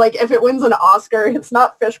an Oscar, it's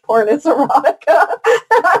not fish porn, it's erotica.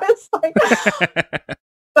 And I was like,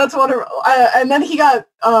 that's what. And then he got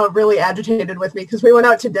really agitated with me because we went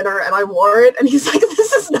out to dinner and I wore it, and he's like,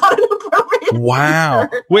 "This is not an appropriate." Wow!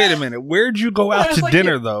 t-shirt. Wait a minute. Where'd you go out to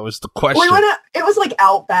dinner though? Is the question. It was like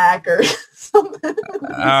Outback or something.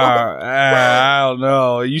 I don't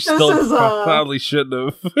know. You still probably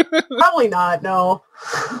shouldn't have. Probably not. No.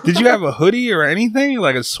 Did you have a hoodie or anything,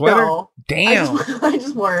 like a sweater? No. Damn. I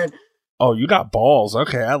just wore it. Oh, you got balls.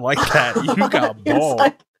 Okay, I like that. You got balls.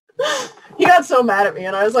 He got so mad at me,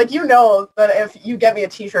 and I was like, that if you get me a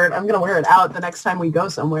t-shirt, I'm going to wear it out the next time we go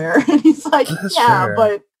somewhere. And he's like, that's fair.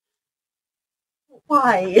 But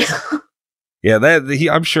why? Yeah,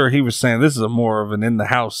 I'm sure he was saying this is more of an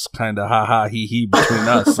in-the-house kind of ha-ha, he-he between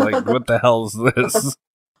us. Like, what the hell is this?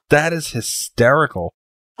 That is hysterical.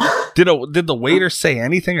 Did the waiter say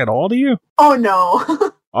anything at all to you? Oh,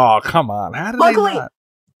 no. Oh, come on. How did Luckily, they not?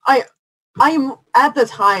 I'm at the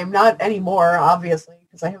time, not anymore, obviously,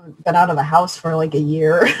 because I haven't been out of the house for like a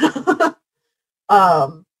year.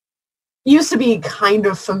 Used to be kind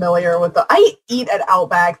of familiar with I eat at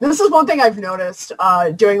Outback. This is one thing I've noticed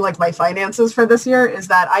doing like my finances for this year is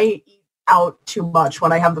that I eat out too much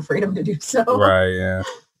when I have the freedom to do so. Right, yeah.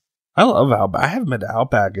 I love Outback. I haven't been to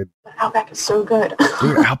Outback. Outback is so good.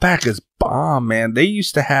 Dude, Outback is bomb, man. They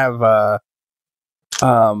used to have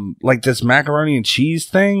like this macaroni and cheese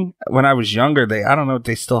thing when I was younger. I don't know if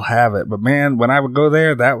they still have it, but man, when I would go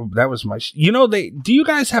there, that was my do you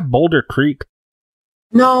guys have Boulder Creek?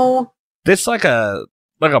 No. This like a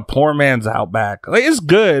poor man's Outback. Like, it's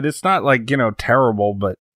good. It's not like, terrible,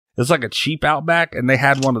 but it's like a cheap Outback, and they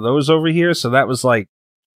had one of those over here, so that was like,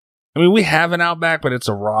 I mean, we have an Outback, but it's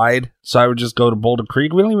a ride, so I would just go to Boulder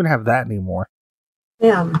Creek. We don't even have that anymore.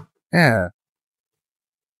 Damn. Yeah.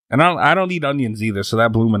 And I don't eat onions either, so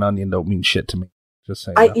that bloomin' onion don't mean shit to me. Just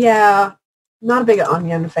saying. Yeah, not a big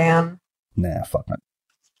onion fan. Nah, fuck it.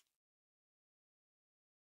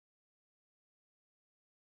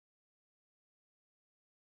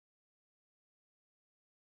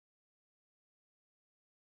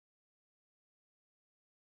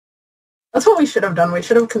 That's what we should have done. We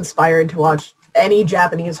should have conspired to watch any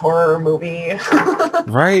Japanese horror movie.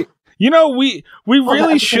 Right? You know, we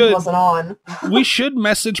really should. Wasn't on. We should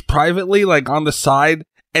message privately, like on the side,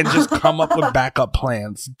 and just come up with backup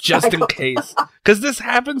plans just in case, because this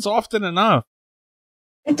happens often enough.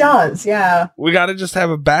 It does, yeah. We got to just have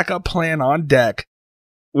a backup plan on deck,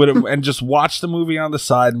 and just watch the movie on the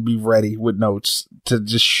side and be ready with notes to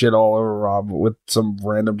just shit all over Rob with some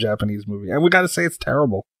random Japanese movie. And we got to say it's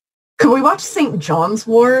terrible. Could we watch St. John's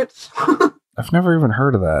Wort? I've never even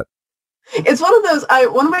heard of that. It's one of those.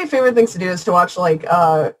 One of my favorite things to do is to watch like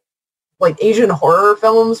Asian horror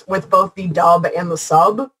films with both the dub and the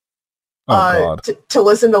sub. To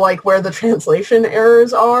listen to like where the translation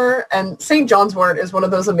errors are, and St. John's Wort is one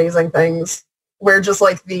of those amazing things where just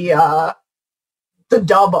like the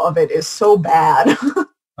dub of it is so bad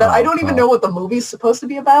that I don't even know what the movie's supposed to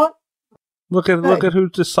be about. Look at who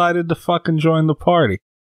decided to fucking join the party.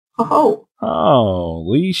 Oh.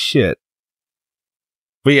 Holy shit.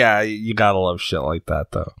 But yeah, you gotta love shit like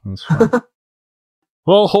that, though. That's fun.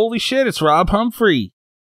 Well, holy shit, it's Rob Humphrey.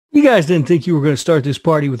 You guys didn't think you were going to start this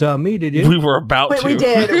party without me, did you? We were about to. We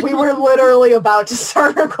did. We were literally about to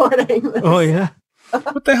start recording this. Oh, yeah?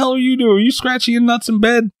 What the hell are you doing? Are you scratching your nuts in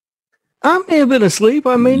bed? I may have been asleep.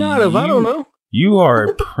 I may not have. I don't know. You are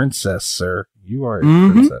a princess, sir. You are a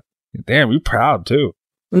princess. Damn, you're proud, too.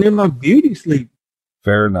 And then my beauty sleep.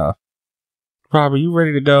 Fair enough. Rob, are you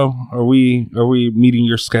ready to go? Are we meeting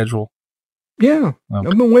your schedule? Yeah, okay.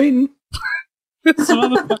 I've been waiting. This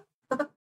motherfucker.